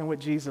been walking with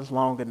Jesus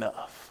long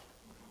enough.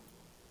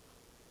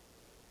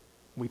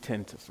 We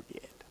tend to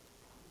forget.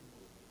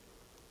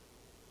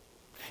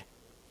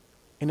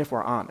 And if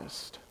we're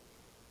honest,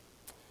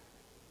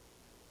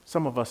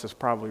 some of us has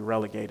probably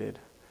relegated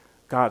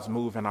God's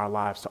move in our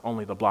lives to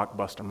only the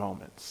blockbuster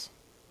moments.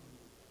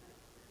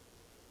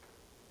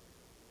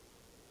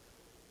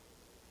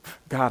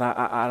 God,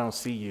 I don't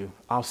see you.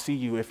 I'll see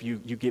you if you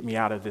get me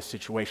out of this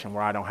situation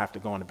where I don't have to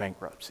go into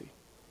bankruptcy.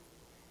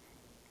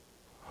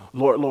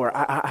 Lord,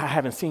 I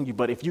haven't seen you,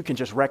 but if you can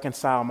just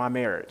reconcile my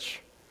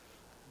marriage,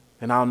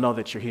 then I'll know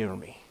that you're hearing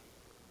me.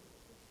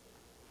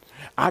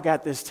 I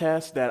got this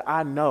test that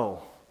I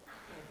know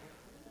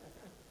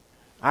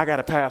I got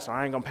to pass or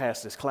I ain't going to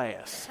pass this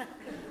class.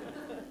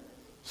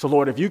 So,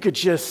 Lord, if you could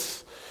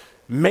just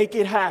make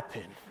it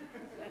happen.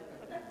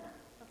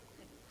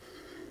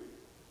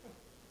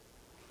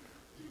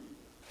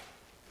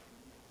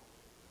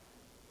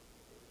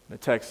 The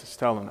text is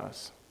telling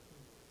us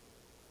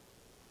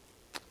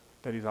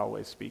that he's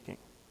always speaking.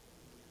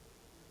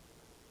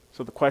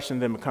 So the question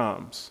then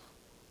becomes,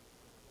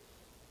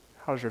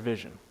 how's your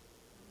vision?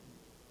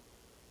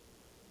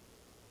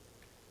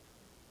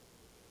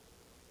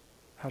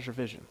 How's your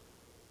vision?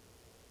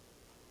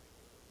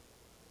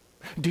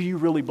 Do you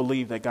really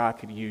believe that God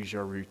could use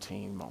your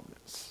routine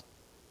moments?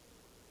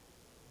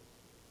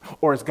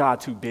 Or is God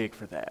too big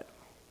for that?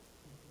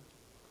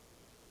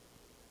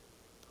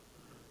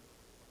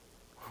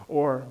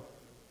 Or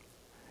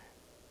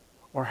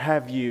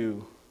have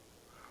you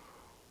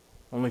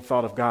only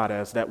thought of God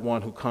as that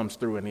one who comes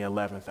through in the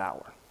 11th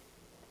hour?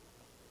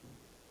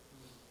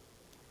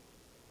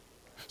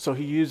 So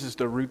he uses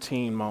the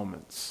routine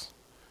moments.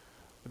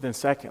 But then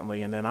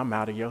secondly, and then I'm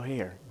out of your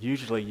hair.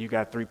 Usually you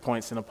got 3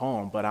 points in a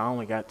poem, but I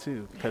only got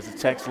 2 because the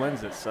text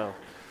lends it, so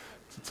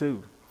it's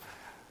 2.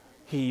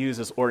 He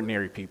uses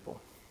ordinary people.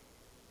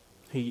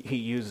 He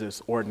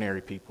uses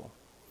ordinary people.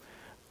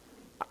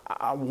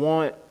 I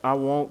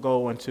won't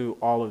go into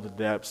all of the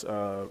depths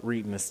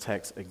reading this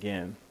text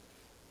again,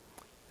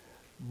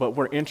 but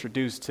we're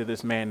introduced to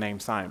this man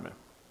named Simon.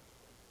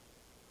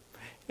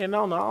 And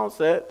on the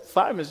onset,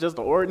 Simon's just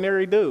an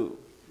ordinary dude.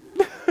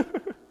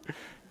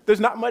 There's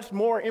not much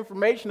more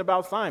information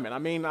about Simon. I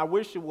mean, I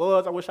wish it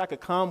was. I wish I could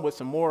come with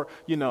some more,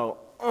 he's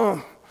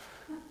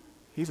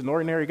an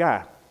ordinary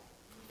guy.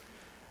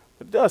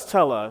 But it does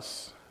tell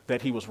us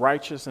that he was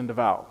righteous and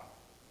devout.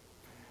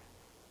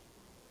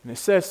 And it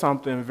says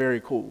something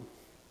very cool.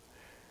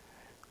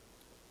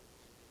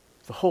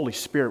 The Holy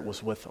Spirit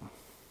was with him.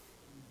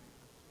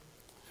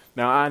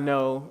 Now, I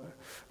know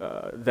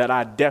that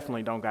I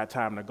definitely don't got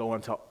time to go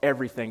into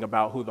everything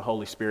about who the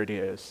Holy Spirit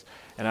is.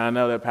 And I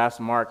know that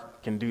Pastor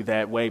Mark can do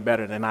that way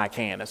better than I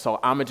can. And so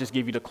I'm going to just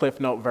give you the Cliff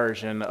Note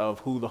version of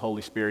who the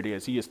Holy Spirit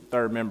is. He is the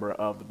third member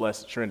of the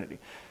Blessed Trinity.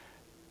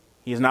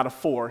 He is not a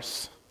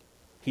force.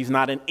 He's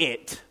not an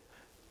it.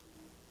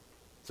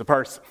 It's a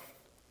person.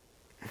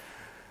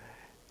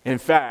 In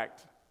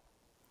fact,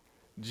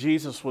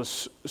 Jesus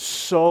was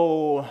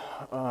so,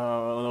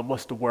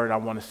 what's the word I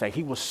want to say?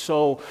 He was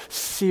so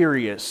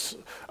serious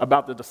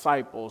about the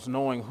disciples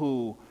knowing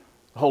who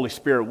the Holy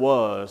Spirit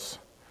was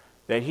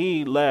that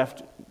he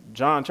left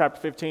John chapter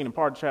 15 and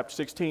part of chapter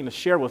 16 to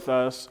share with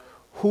us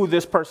who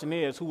this person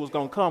is, who was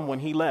going to come when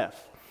he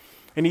left.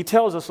 And he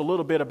tells us a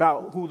little bit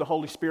about who the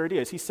Holy Spirit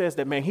is. He says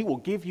that, man, he will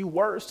give you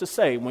words to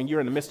say when you're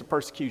in the midst of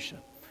persecution.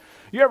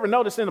 You ever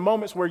notice in the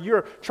moments where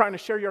you're trying to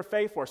share your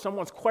faith or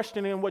someone's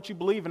questioning what you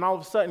believe and all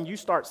of a sudden you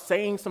start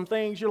saying some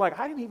things, you're like,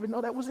 I didn't even know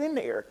that was in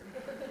there.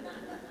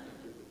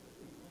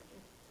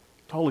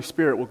 The Holy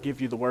Spirit will give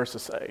you the words to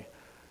say.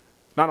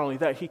 Not only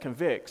that, he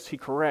convicts, he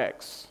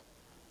corrects,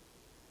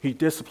 he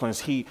disciplines,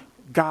 he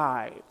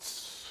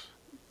guides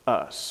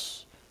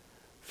us.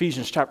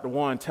 Ephesians chapter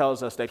 1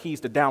 tells us that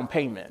he's the down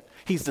payment.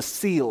 He's the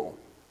seal.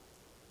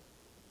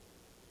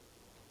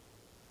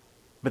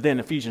 But then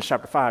Ephesians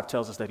chapter 5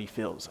 tells us that he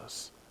fills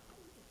us.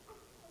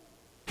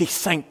 He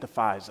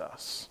sanctifies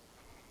us.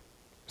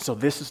 So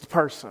this is the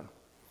person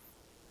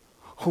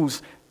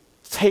who's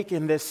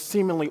taken this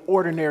seemingly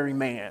ordinary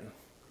man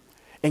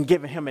and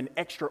given him an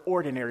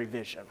extraordinary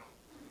vision.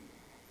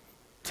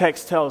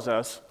 Text tells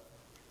us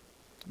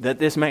that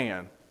this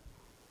man,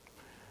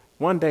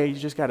 one day you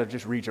just got to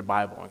just read your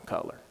Bible in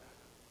color.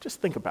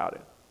 Just think about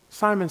it.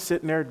 Simon's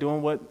sitting there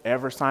doing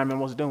whatever Simon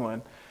was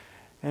doing.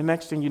 And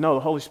next thing you know, the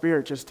Holy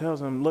Spirit just tells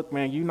him, look,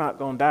 man, you're not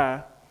going to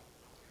die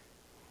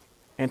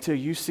until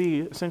you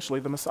see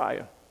essentially the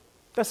Messiah.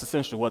 That's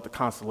essentially what the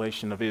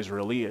consolation of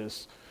Israel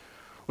is,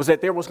 was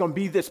that there was going to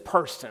be this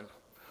person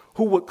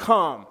who would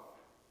come,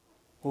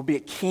 who would be a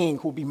king,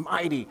 who would be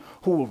mighty,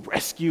 who would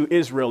rescue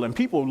Israel. And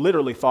people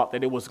literally thought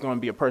that it was going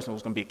to be a person who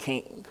was going to be a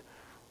king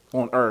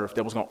on earth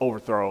that was going to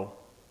overthrow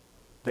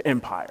the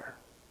empire.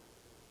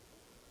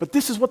 But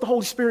this is what the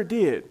Holy Spirit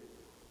did.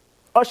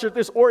 Ushered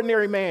this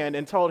ordinary man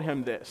and told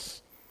him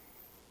this.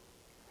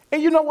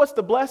 And you know what's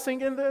the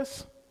blessing in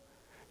this?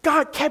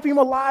 God kept him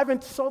alive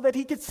and so that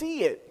he could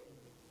see it.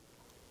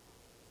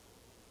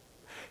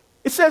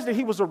 It says that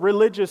he was a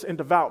religious and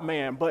devout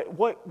man, but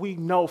what we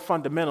know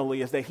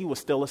fundamentally is that he was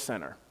still a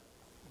sinner.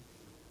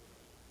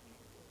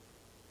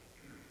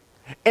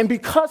 And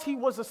because he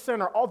was a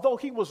sinner, although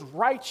he was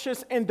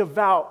righteous and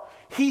devout,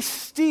 he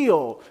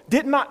still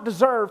did not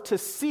deserve to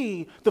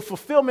see the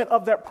fulfillment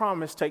of that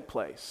promise take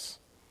place.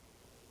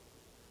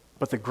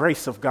 But the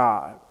grace of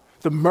God,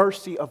 the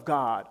mercy of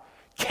God,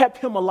 kept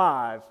him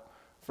alive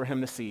for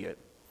him to see it.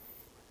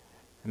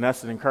 And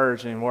that's an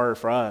encouraging word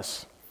for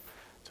us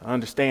to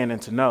understand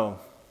and to know,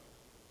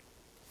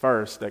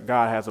 first, that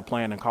God has a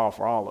plan and call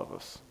for all of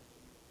us.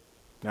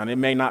 Now, it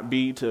may not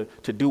be to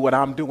do what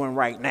I'm doing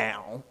right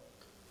now,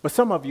 but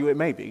some of you it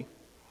may be.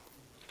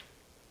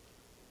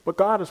 But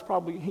God is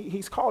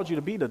he's called you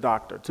to be the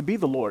doctor, to be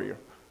the lawyer,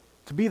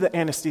 to be the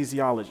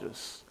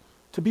anesthesiologist,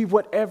 to be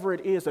whatever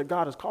it is that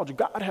God has called you.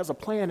 God has a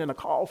plan and a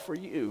call for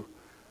you.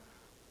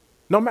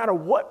 No matter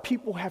what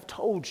people have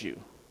told you,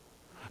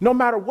 no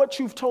matter what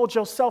you've told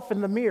yourself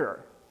in the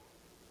mirror,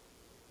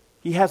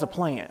 he has a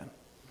plan.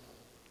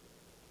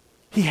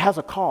 He has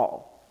a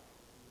call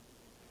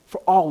for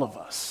all of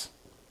us.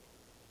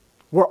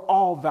 We're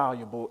all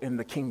valuable in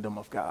the kingdom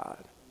of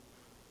God,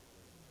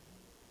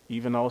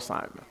 even old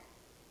Simon.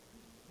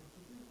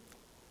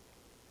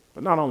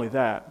 But not only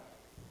that,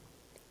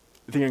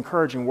 the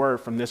encouraging word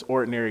from this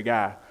ordinary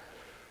guy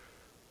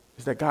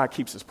is that God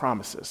keeps his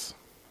promises.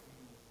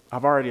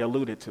 I've already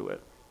alluded to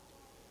it.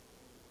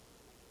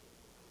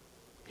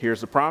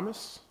 Here's the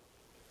promise.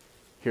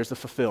 Here's the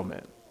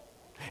fulfillment.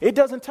 It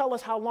doesn't tell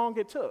us how long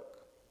it took.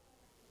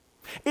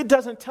 It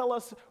doesn't tell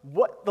us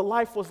what the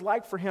life was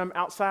like for him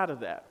outside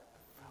of that.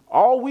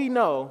 All we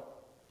know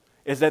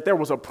is that there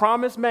was a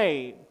promise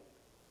made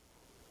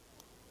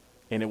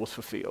and it was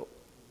fulfilled.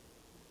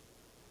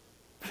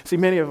 See,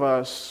 many of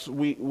us,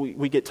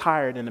 we get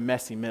tired in the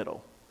messy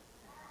middle,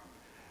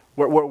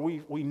 where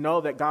we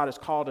know that God has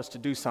called us to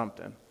do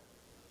something,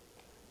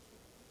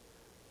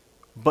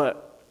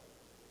 but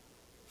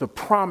the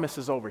promise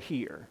is over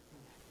here,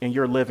 and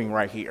you're living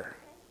right here.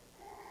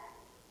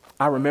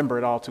 I remember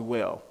it all too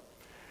well.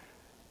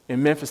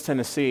 In Memphis,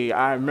 Tennessee,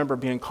 I remember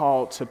being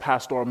called to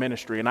pastoral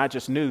ministry, and I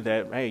just knew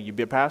that, hey, you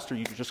be a pastor,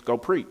 you can just go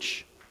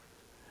preach.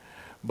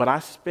 But I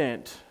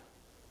spent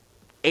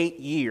 8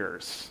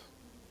 years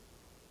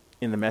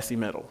in the messy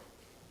middle.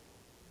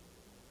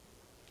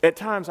 At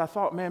times I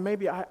thought, man,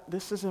 maybe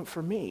this isn't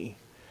for me.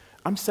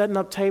 I'm setting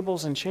up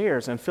tables and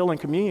chairs and filling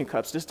communion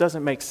cups. This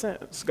doesn't make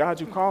sense.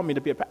 God, you called me to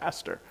be a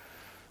pastor.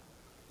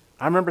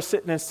 I remember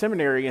sitting in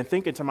seminary and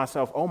thinking to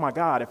myself, oh my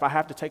God, if I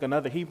have to take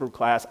another Hebrew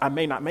class, I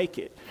may not make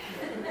it.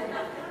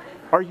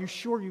 Are you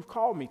sure you've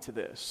called me to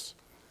this?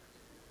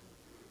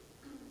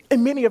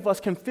 And many of us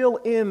can fill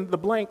in the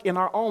blank in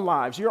our own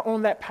lives. You're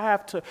on that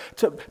path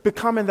to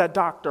becoming that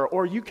doctor,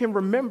 or you can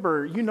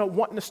remember,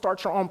 wanting to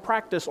start your own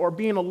practice or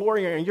being a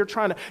lawyer, and you're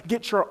trying to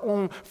get your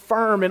own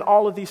firm and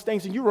all of these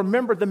things, and you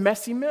remember the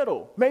messy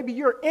middle. Maybe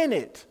you're in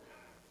it.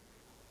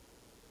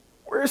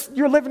 Or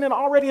you're living in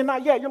already and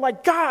not yet. You're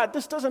like, God,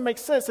 this doesn't make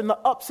sense, and the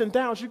ups and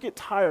downs you get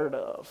tired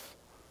of.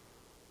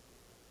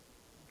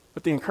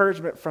 But the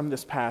encouragement from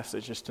this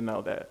passage is to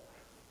know that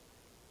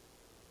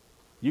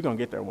you're going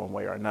to get there one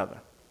way or another.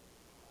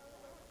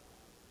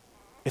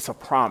 It's a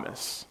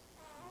promise.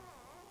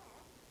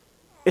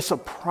 It's a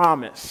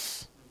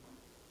promise.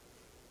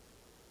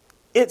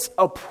 It's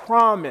a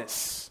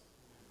promise.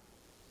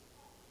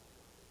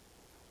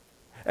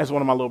 As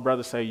one of my little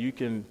brothers say, you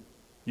can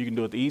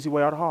do it the easy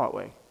way or the hard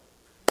way.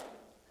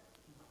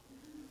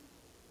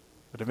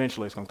 But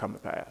eventually it's going to come to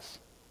pass.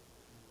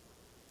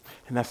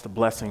 And that's the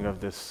blessing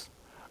of this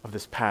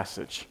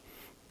passage.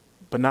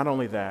 But not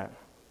only that,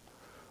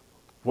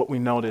 what we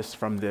notice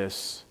from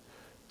this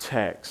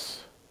text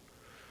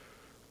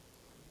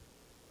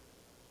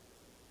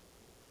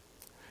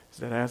is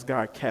that as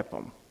God kept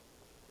him,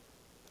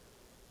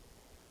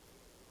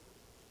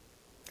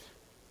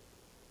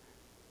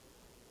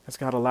 as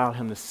God allowed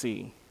him to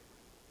see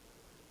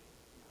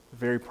the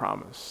very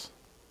promise,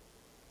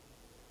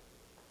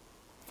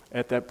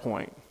 at that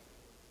point,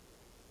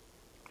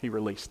 he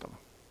released him.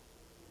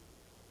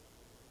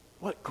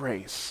 What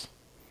grace.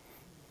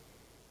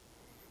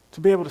 To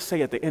be able to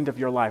say at the end of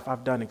your life,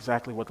 I've done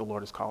exactly what the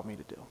Lord has called me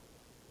to do.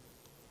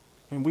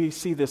 And we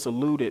see this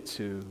alluded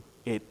to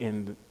it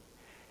in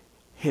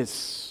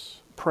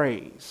his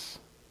praise,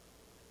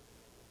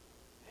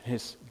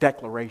 his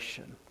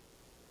declaration,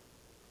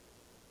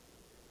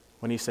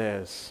 when he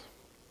says,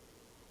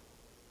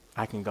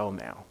 I can go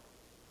now.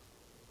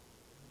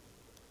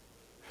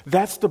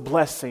 That's the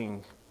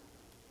blessing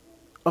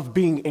of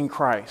being in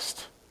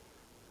Christ.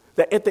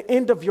 That at the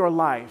end of your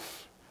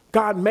life,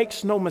 God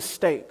makes no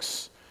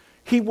mistakes.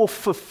 He will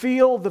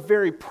fulfill the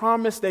very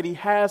promise that he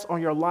has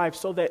on your life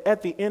so that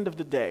at the end of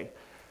the day,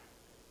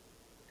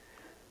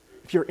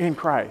 if you're in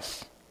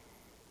Christ,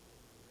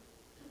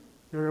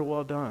 you're very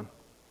well done.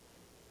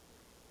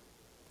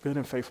 Good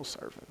and faithful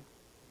servant.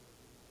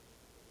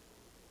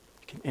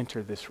 You can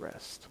enter this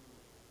rest.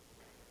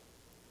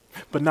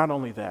 But not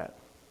only that,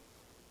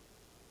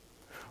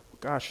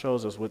 what God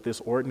shows us with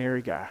this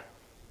ordinary guy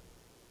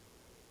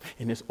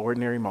in this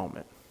ordinary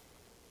moment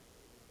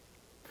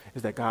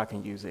is that God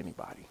can use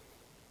anybody.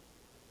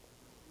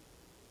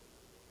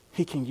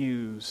 He can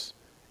use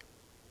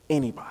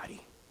anybody.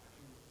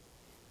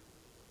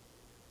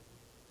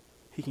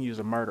 He can use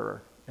a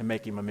murderer and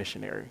make him a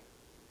missionary.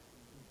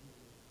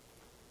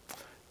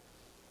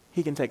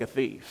 He can take a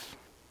thief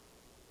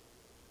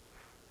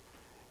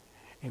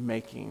and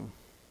make him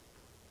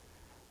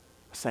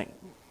a saint.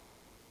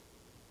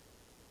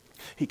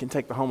 He can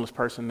take the homeless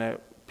person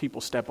that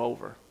people step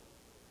over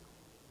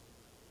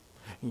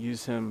and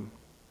use him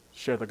to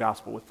share the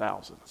gospel with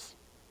thousands.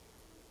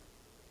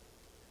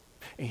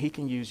 And he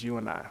can use you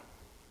and I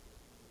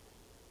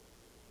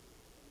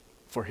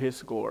for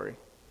his glory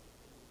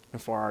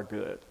and for our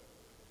good,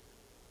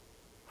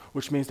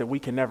 which means that we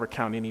can never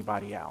count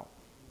anybody out.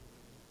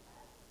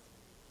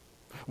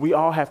 We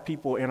all have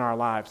people in our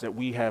lives that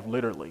we have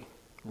literally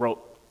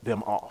wrote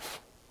them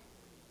off.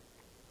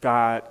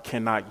 God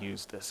cannot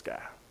use this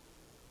guy.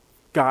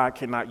 God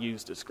cannot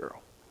use this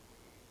girl.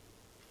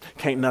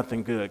 Can't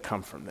nothing good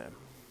come from them.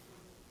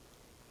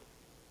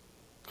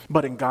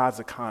 But in God's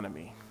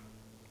economy,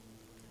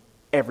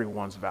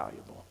 everyone's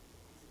valuable.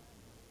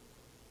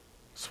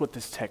 That's what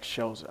this text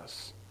shows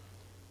us.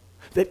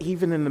 That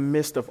even in the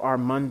midst of our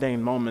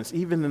mundane moments,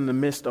 even in the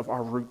midst of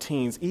our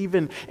routines,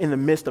 even in the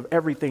midst of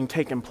everything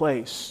taking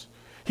place,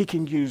 he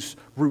can use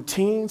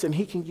routines and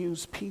he can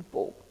use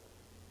people.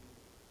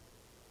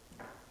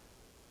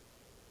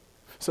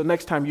 So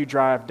next time you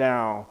drive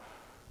down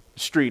the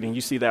street and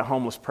you see that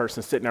homeless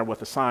person sitting there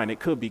with a sign, it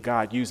could be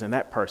God using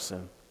that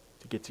person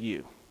to get to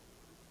you.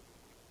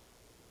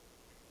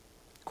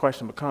 The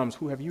question becomes,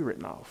 who have you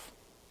written off?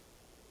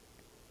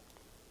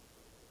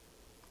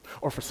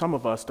 Or for some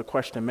of us, the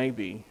question may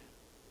be,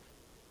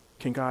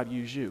 can God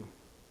use you?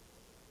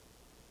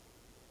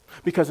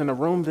 Because in a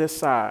room this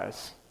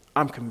size,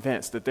 I'm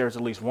convinced that there's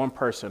at least one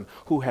person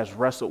who has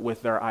wrestled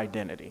with their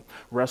identity,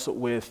 wrestled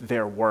with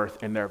their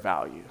worth and their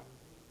value.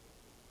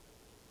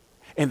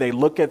 And they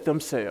look at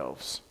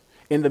themselves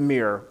in the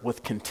mirror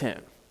with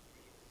contempt.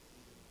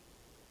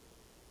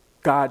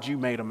 God, you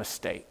made a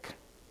mistake.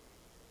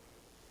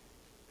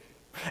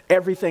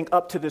 Everything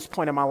up to this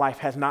point in my life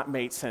has not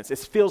made sense. It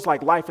feels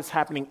like life is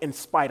happening in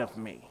spite of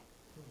me.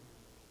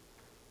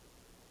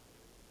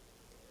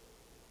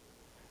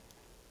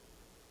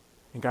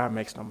 And God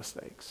makes no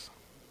mistakes.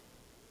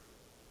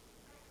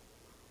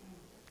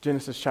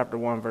 Genesis chapter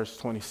 1, verse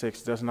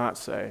 26 does not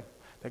say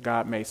that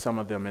God made some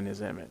of them in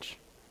his image.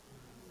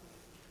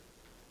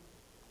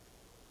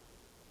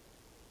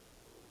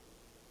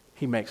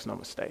 He makes no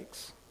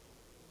mistakes.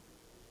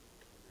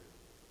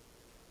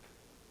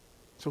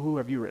 So who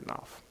have you written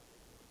off?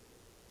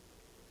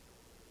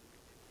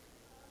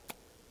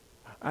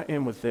 I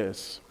end with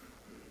this.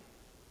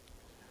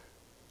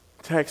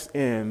 Text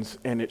ends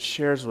and it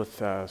shares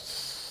with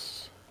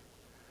us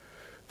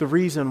the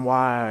reason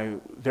why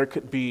there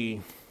could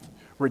be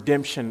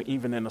redemption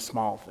even in the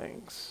small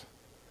things.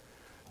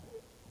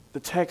 The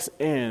text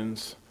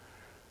ends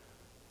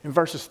in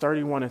verses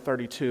 31 and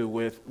 32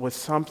 with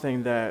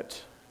something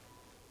that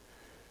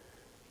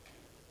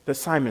that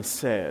Simon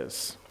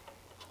says.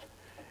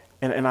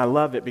 And I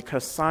love it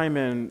because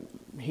Simon,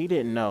 he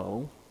didn't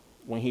know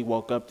when he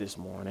woke up this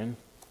morning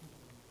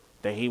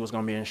that he was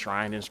going to be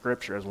enshrined in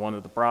Scripture as one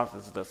of the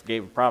prophets that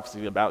gave a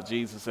prophecy about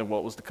Jesus and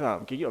what was to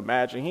come. Can you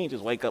imagine? He didn't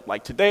just wake up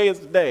like, today is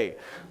the day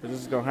that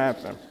this is going to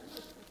happen.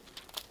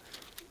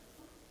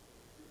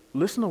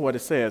 Listen to what it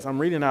says. I'm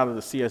reading out of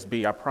the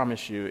CSB. I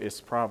promise you it's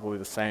probably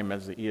the same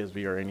as the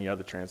ESV or any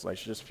other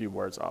translation, just a few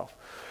words off.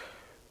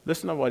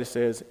 Listen to what it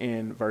says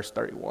in verse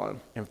 31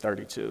 and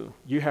 32.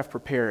 You have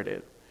prepared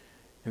it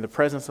in the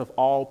presence of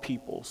all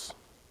peoples.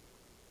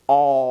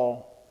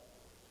 All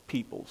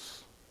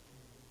peoples.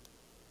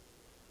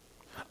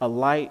 A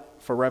light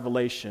for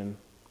revelation,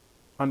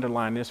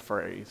 underline this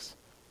phrase,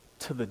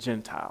 to the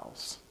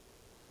Gentiles,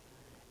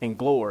 and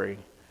glory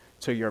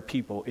to your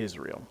people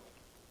Israel.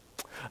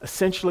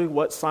 Essentially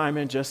what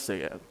Simon just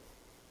said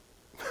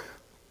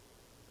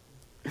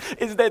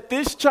is that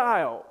this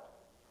child,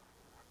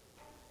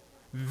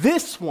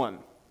 this one,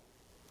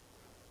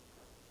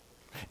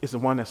 is the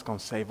one that's going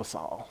to save us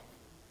all.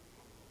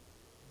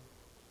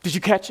 Did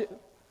you catch it?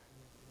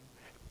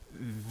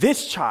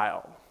 This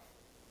child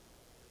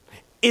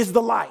is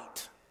the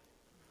light.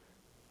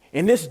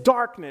 In this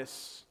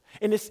darkness,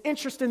 and it's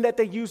interesting that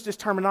they use this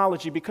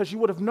terminology because you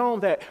would have known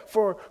that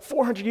for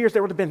 400 years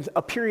there would have been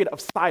a period of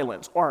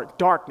silence or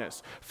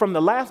darkness. From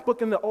the last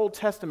book in the Old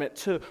Testament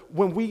to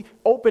when we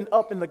opened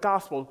up in the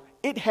gospel,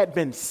 it had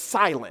been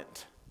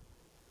silent.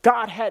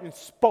 God hadn't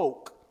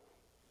spoke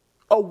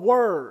a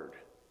word.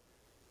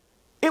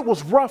 It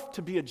was rough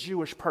to be a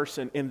Jewish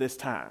person in this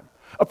time.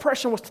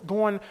 Oppression was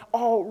going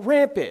all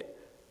rampant.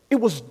 It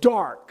was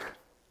dark.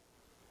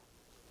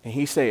 And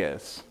he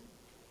says,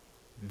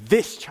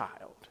 this child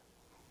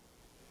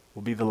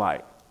will be the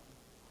light.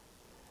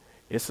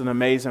 It's an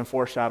amazing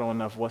foreshadowing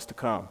of what's to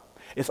come.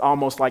 It's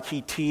almost like he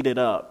teed it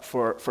up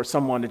for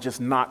someone to just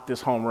knock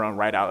this home run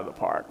right out of the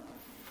park.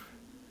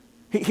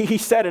 He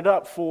set it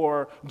up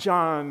for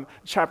John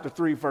chapter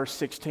 3, verse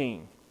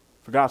 16.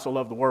 For God so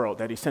loved the world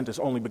that he sent his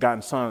only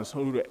begotten son,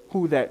 so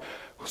that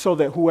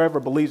whoever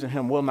believes in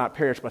him will not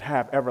perish but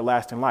have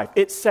everlasting life.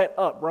 It set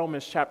up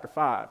Romans chapter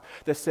 5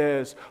 that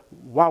says,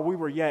 while we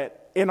were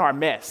yet in our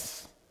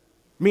mess,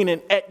 meaning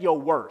at your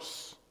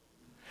worst,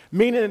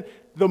 meaning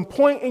the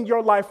point in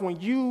your life when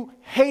you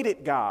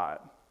hated God,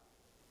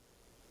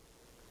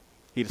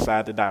 he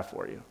decided to die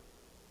for you.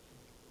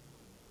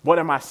 What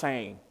am I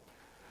saying?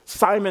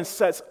 Simon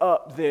sets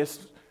up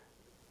this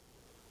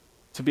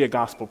to be a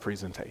gospel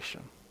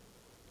presentation.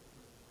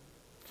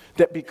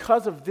 That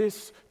because of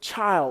this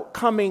child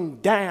coming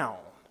down,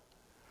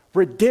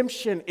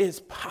 redemption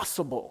is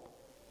possible.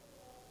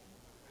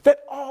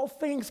 That all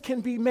things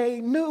can be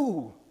made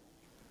new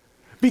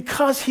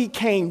because he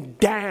came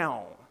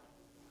down.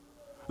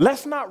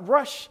 Let's not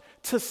rush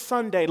to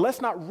Sunday. Let's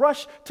not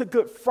rush to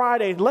Good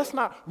Friday. Let's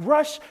not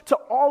rush to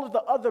all of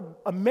the other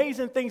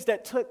amazing things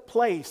that took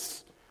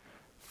place.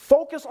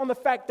 Focus on the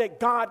fact that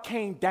God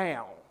came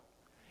down.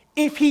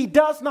 If he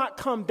does not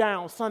come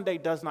down, Sunday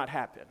does not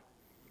happen.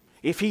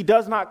 If he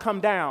does not come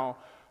down,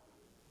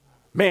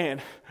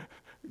 man,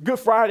 Good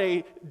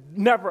Friday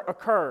never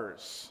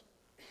occurs.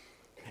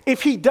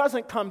 If he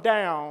doesn't come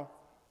down,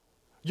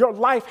 your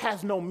life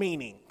has no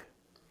meaning.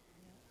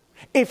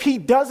 If he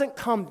doesn't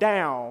come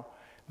down,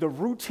 the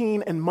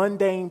routine and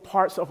mundane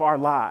parts of our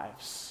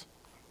lives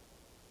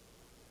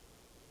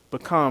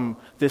become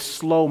this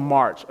slow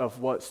march of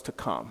what's to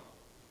come.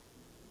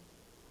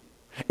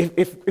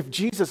 If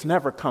Jesus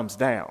never comes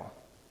down,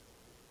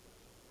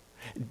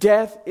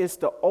 death is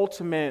the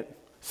ultimate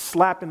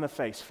slap in the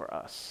face for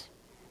us.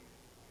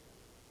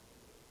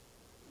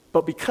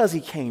 But because he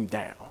came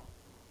down,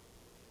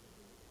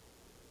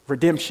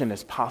 redemption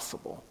is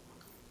possible.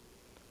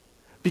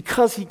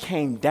 Because he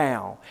came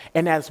down,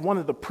 and as one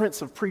of the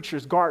Prince of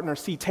Preachers, Gardner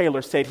C.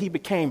 Taylor, said, he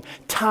became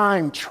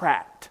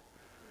time-trapped,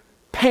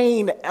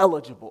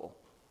 pain-eligible,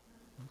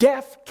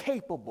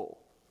 death-capable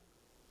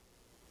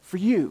for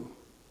you.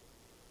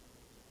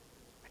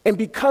 And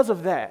because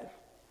of that,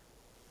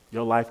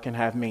 your life can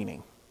have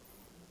meaning.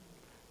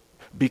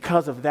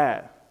 Because of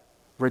that,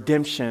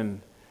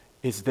 redemption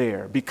is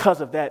there.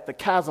 Because of that, the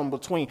chasm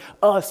between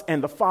us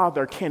and the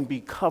Father can be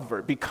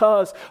covered.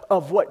 Because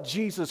of what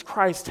Jesus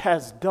Christ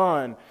has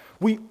done,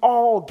 we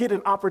all get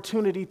an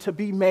opportunity to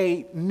be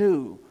made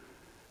new.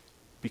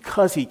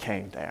 Because he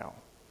came down.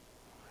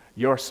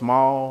 Your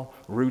small,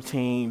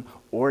 routine,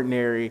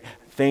 ordinary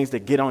things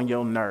that get on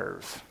your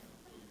nerves,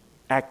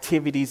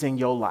 activities in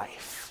your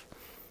life,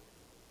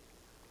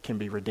 can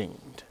be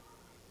redeemed.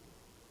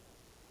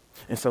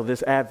 And so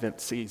this Advent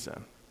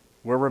season,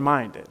 we're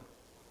reminded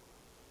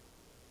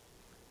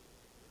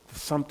that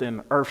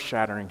something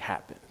earth-shattering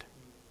happened.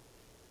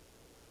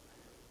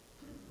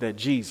 That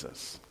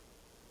Jesus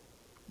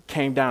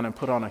came down and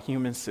put on a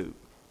human suit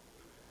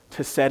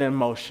to set in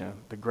motion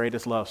the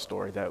greatest love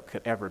story that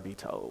could ever be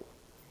told.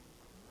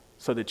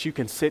 So that you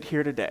can sit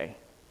here today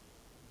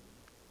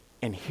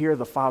and hear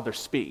the Father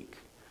speak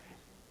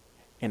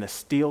in a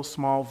still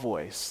small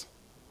voice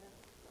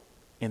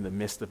in the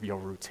midst of your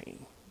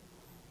routine.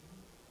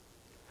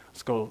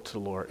 Let's go to the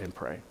Lord and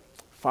pray.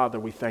 Father,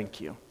 we thank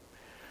you.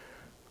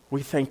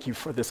 We thank you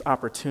for this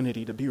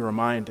opportunity to be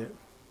reminded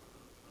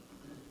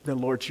that,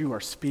 Lord, you are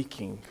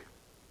speaking.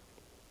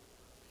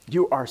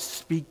 You are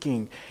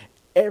speaking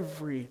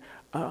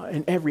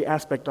in every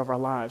aspect of our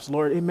lives.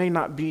 Lord, it may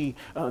not be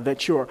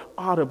that you're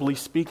audibly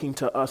speaking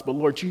to us, but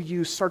Lord, you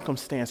use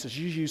circumstances,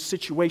 you use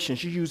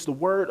situations, you use the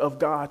word of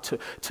God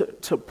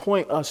to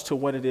point us to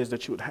what it is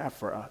that you would have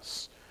for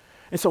us.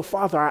 And so,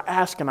 Father, I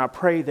ask and I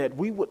pray that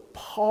we would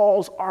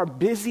pause our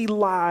busy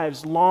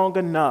lives long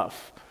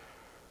enough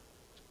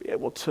to be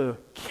able to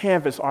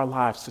canvas our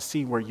lives to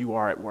see where you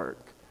are at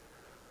work.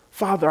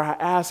 Father, I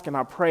ask and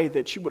I pray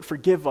that you would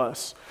forgive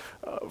us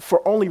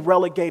for only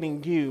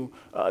relegating you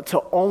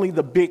to only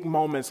the big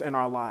moments in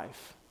our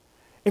life.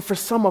 And for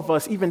some of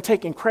us, even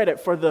taking credit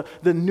for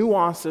the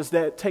nuances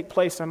that take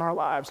place in our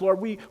lives.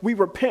 Lord, we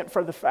repent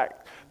for the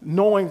fact,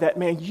 knowing that,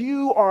 man,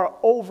 you are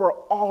over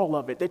all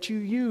of it, that you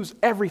use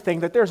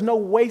everything, that there's no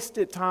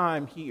wasted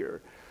time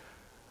here.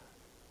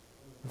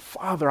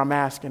 Father, I'm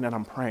asking and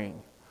I'm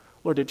praying,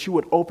 Lord, that you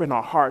would open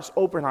our hearts,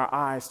 open our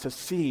eyes to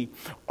see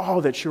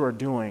all that you are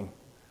doing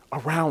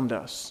around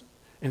us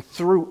and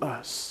through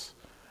us.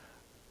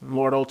 And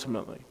Lord,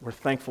 ultimately, we're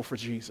thankful for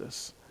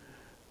Jesus.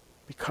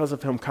 Because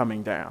of him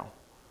coming down,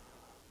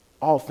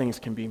 all things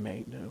can be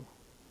made new.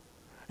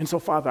 And so,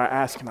 Father, I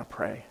ask and I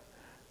pray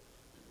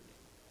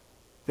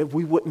that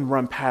we wouldn't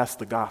run past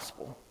the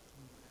gospel,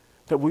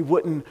 that we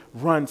wouldn't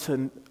run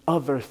to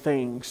other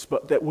things,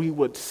 but that we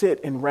would sit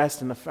and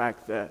rest in the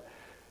fact that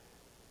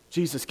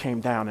Jesus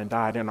came down and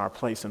died in our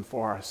place and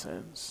for our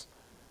sins,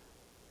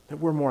 that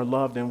we're more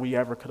loved than we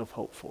ever could have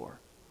hoped for,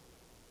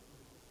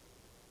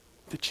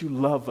 that you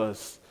love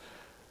us,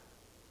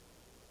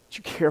 that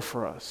you care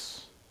for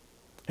us,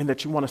 and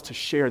that you want us to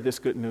share this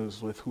good news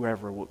with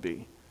whoever it will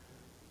be.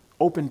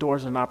 Open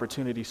doors and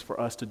opportunities for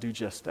us to do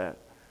just that.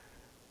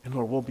 And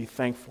Lord, we'll be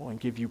thankful and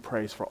give you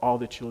praise for all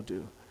that you'll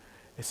do.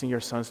 It's in your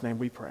Son's name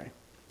we pray.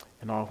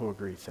 And all who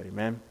agree say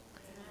amen,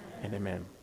 and amen.